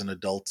 as an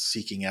adult,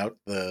 seeking out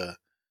the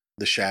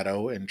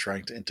shadow and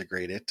trying to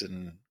integrate it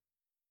and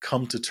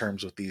come to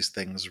terms with these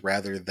things,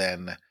 rather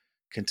than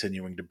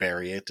continuing to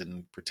bury it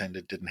and pretend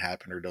it didn't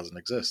happen or doesn't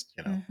exist,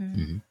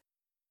 Mm-hmm.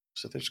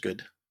 So there's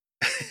good.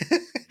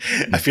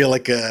 I feel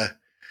like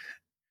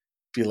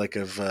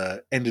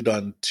I've ended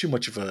on too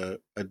much of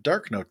a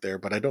dark note there,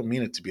 but I don't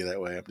mean it to be that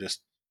way. I'm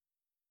just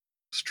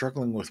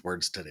struggling with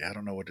words today. I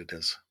don't know what it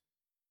is.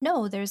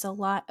 No, there's a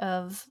lot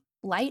of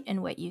light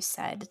in what you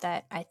said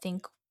that I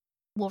think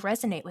will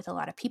resonate with a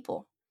lot of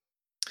people.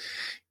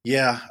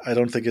 Yeah, I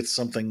don't think it's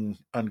something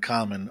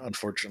uncommon,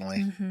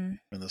 unfortunately, in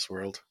this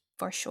world.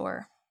 For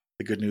sure.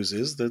 The good news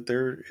is that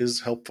there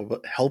is help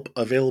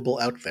available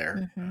out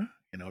there. Mm-hmm.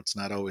 It's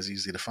not always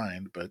easy to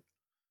find, but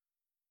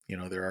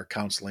there are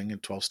counseling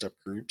and 12-step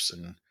groups,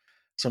 and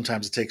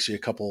sometimes it takes you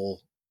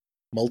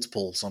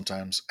multiple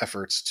sometimes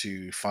efforts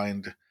to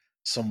find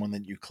someone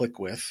that you click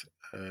with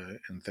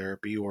in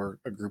therapy, or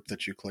a group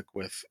that you click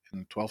with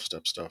in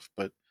 12-step stuff.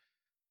 But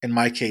in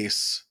my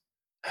case,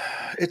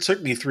 it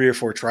took me 3 or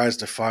 4 tries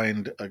to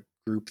find a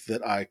group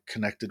that I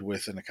connected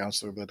with and a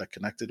counselor that I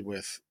connected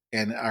with.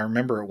 And I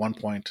remember at one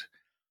point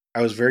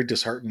I was very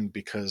disheartened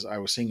because I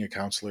was seeing a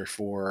counselor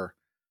for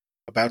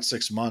about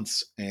 6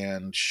 months,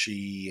 and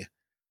she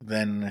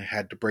then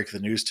had to break the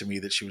news to me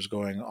that she was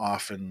going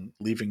off and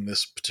leaving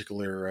this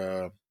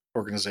particular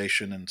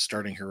organization and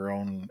starting her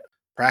own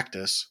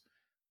practice.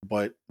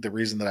 But the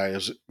reason that I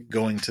was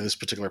going to this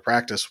particular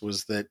practice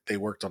was that they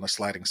worked on a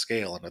sliding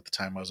scale, and at the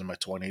time I was in my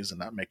 20s and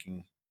not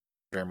making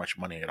very much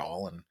money at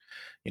all, and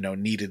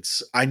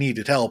I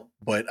needed help,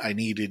 but I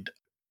needed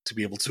to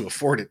be able to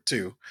afford it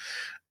too.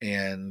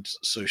 And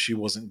so she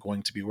wasn't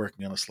going to be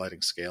working on a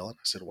sliding scale, and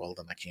I said, well,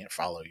 then I can't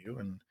follow you.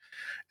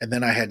 And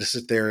then I had to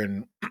sit there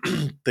and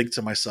think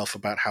to myself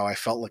about how I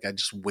felt like I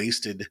just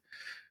wasted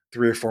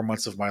 3 or 4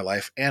 months of my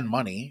life and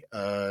money,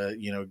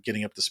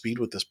 getting up to speed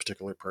with this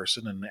particular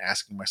person, and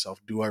asking myself,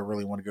 do I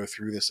really want to go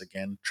through this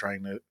again,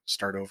 trying to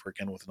start over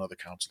again with another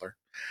counselor?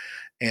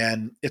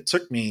 And it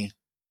took me,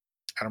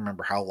 I don't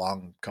remember how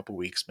long, a couple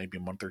weeks, maybe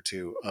a month or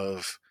two,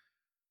 of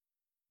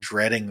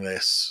dreading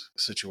this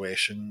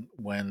situation,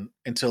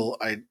 until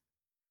I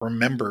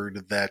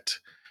remembered that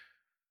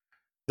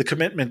the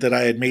commitment that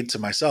I had made to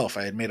myself,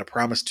 I had made a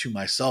promise to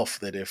myself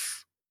that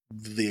if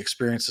the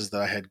experiences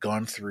that I had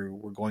gone through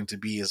were going to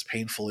be as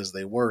painful as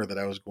they were, that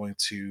I was going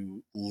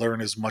to learn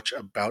as much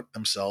about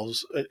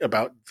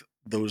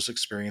those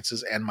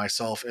experiences and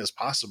myself as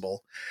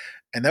possible.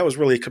 And that was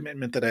really a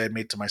commitment that I had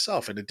made to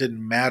myself. And it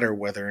didn't matter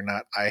whether or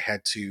not I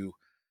had to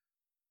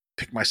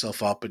pick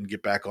myself up and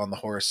get back on the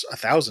horse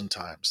 1,000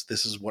 times.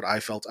 This is what I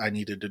felt I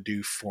needed to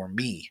do for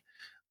me.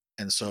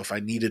 And so if I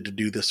needed to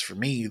do this for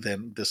me,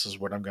 then this is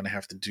what I'm going to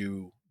have to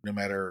do, no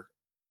matter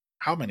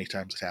how many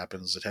times it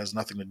happens. It has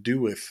nothing to do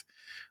with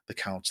the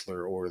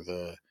counselor or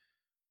the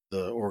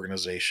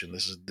organization.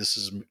 This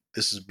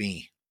is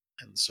me.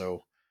 And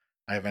so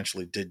I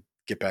eventually did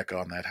get back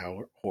on that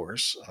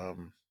horse.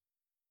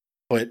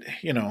 But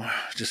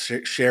just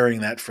sharing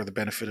that for the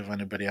benefit of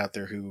anybody out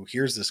there who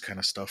hears this kind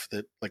of stuff,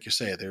 that, like you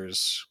say,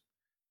 there's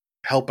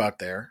help out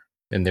there.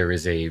 And there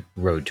is a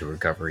road to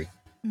recovery.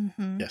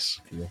 Yes.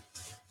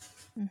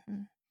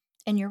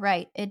 And you're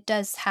right. It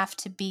does have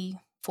to be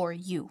for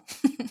you.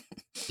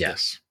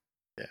 Yes.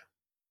 Yeah.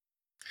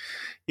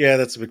 Yeah,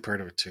 that's a big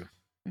part of it too.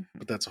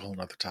 But that's a whole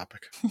nother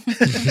topic.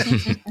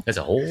 That's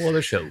a whole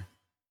other show.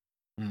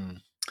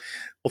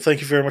 Well,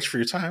 thank you very much for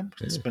your time.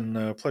 It's been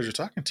a pleasure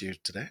talking to you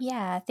today.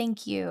 Yeah,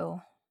 thank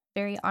you.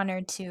 Very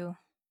honored to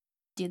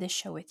do this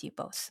show with you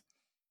both.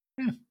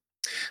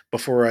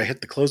 Before I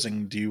hit the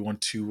closing, do you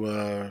want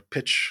to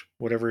pitch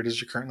whatever it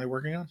is you're currently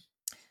working on?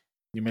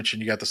 You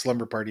mentioned you got the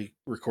Slumber Party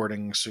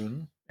recording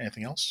soon.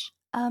 Anything else?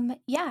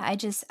 Yeah, I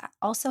just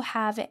also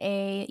have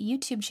a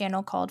YouTube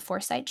channel called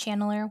Foresight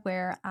Channeler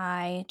where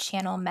I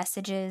channel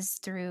messages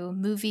through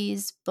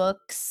movies,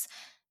 books,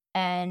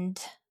 and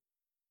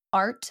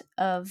art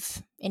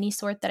of any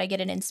sort that I get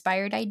an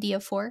inspired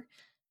idea for.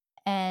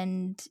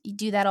 And you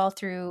do that all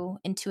through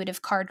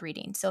intuitive card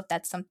reading. So if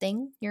that's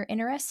something you're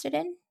interested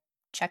in,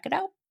 check it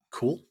out.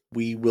 Cool.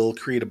 We will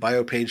create a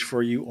bio page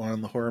for you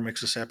on the Horror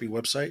Makes Us Happy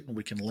website, and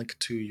we can link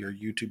to your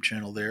YouTube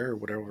channel there or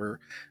whatever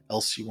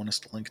else you want us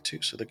to link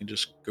to, so they can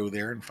just go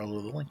there and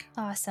follow the link.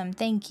 Awesome.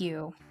 Thank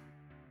you.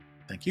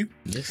 Thank you.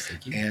 Yes,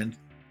 thank you. And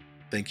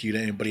thank you to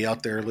anybody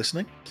out there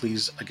listening.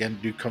 Please, again,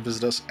 do come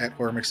visit us at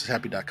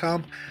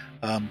horrormakesushappy.com.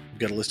 We've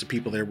got a list of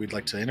people there we'd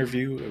like to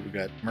interview. We've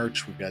got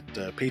merch. We've got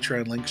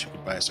Patreon links. You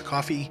can buy us a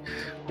coffee,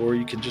 or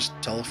you can just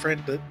tell a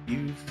friend that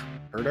you've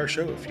heard our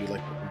show. If you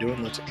like what we're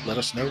doing, let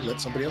us know. Let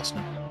somebody else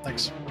know.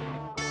 Thanks.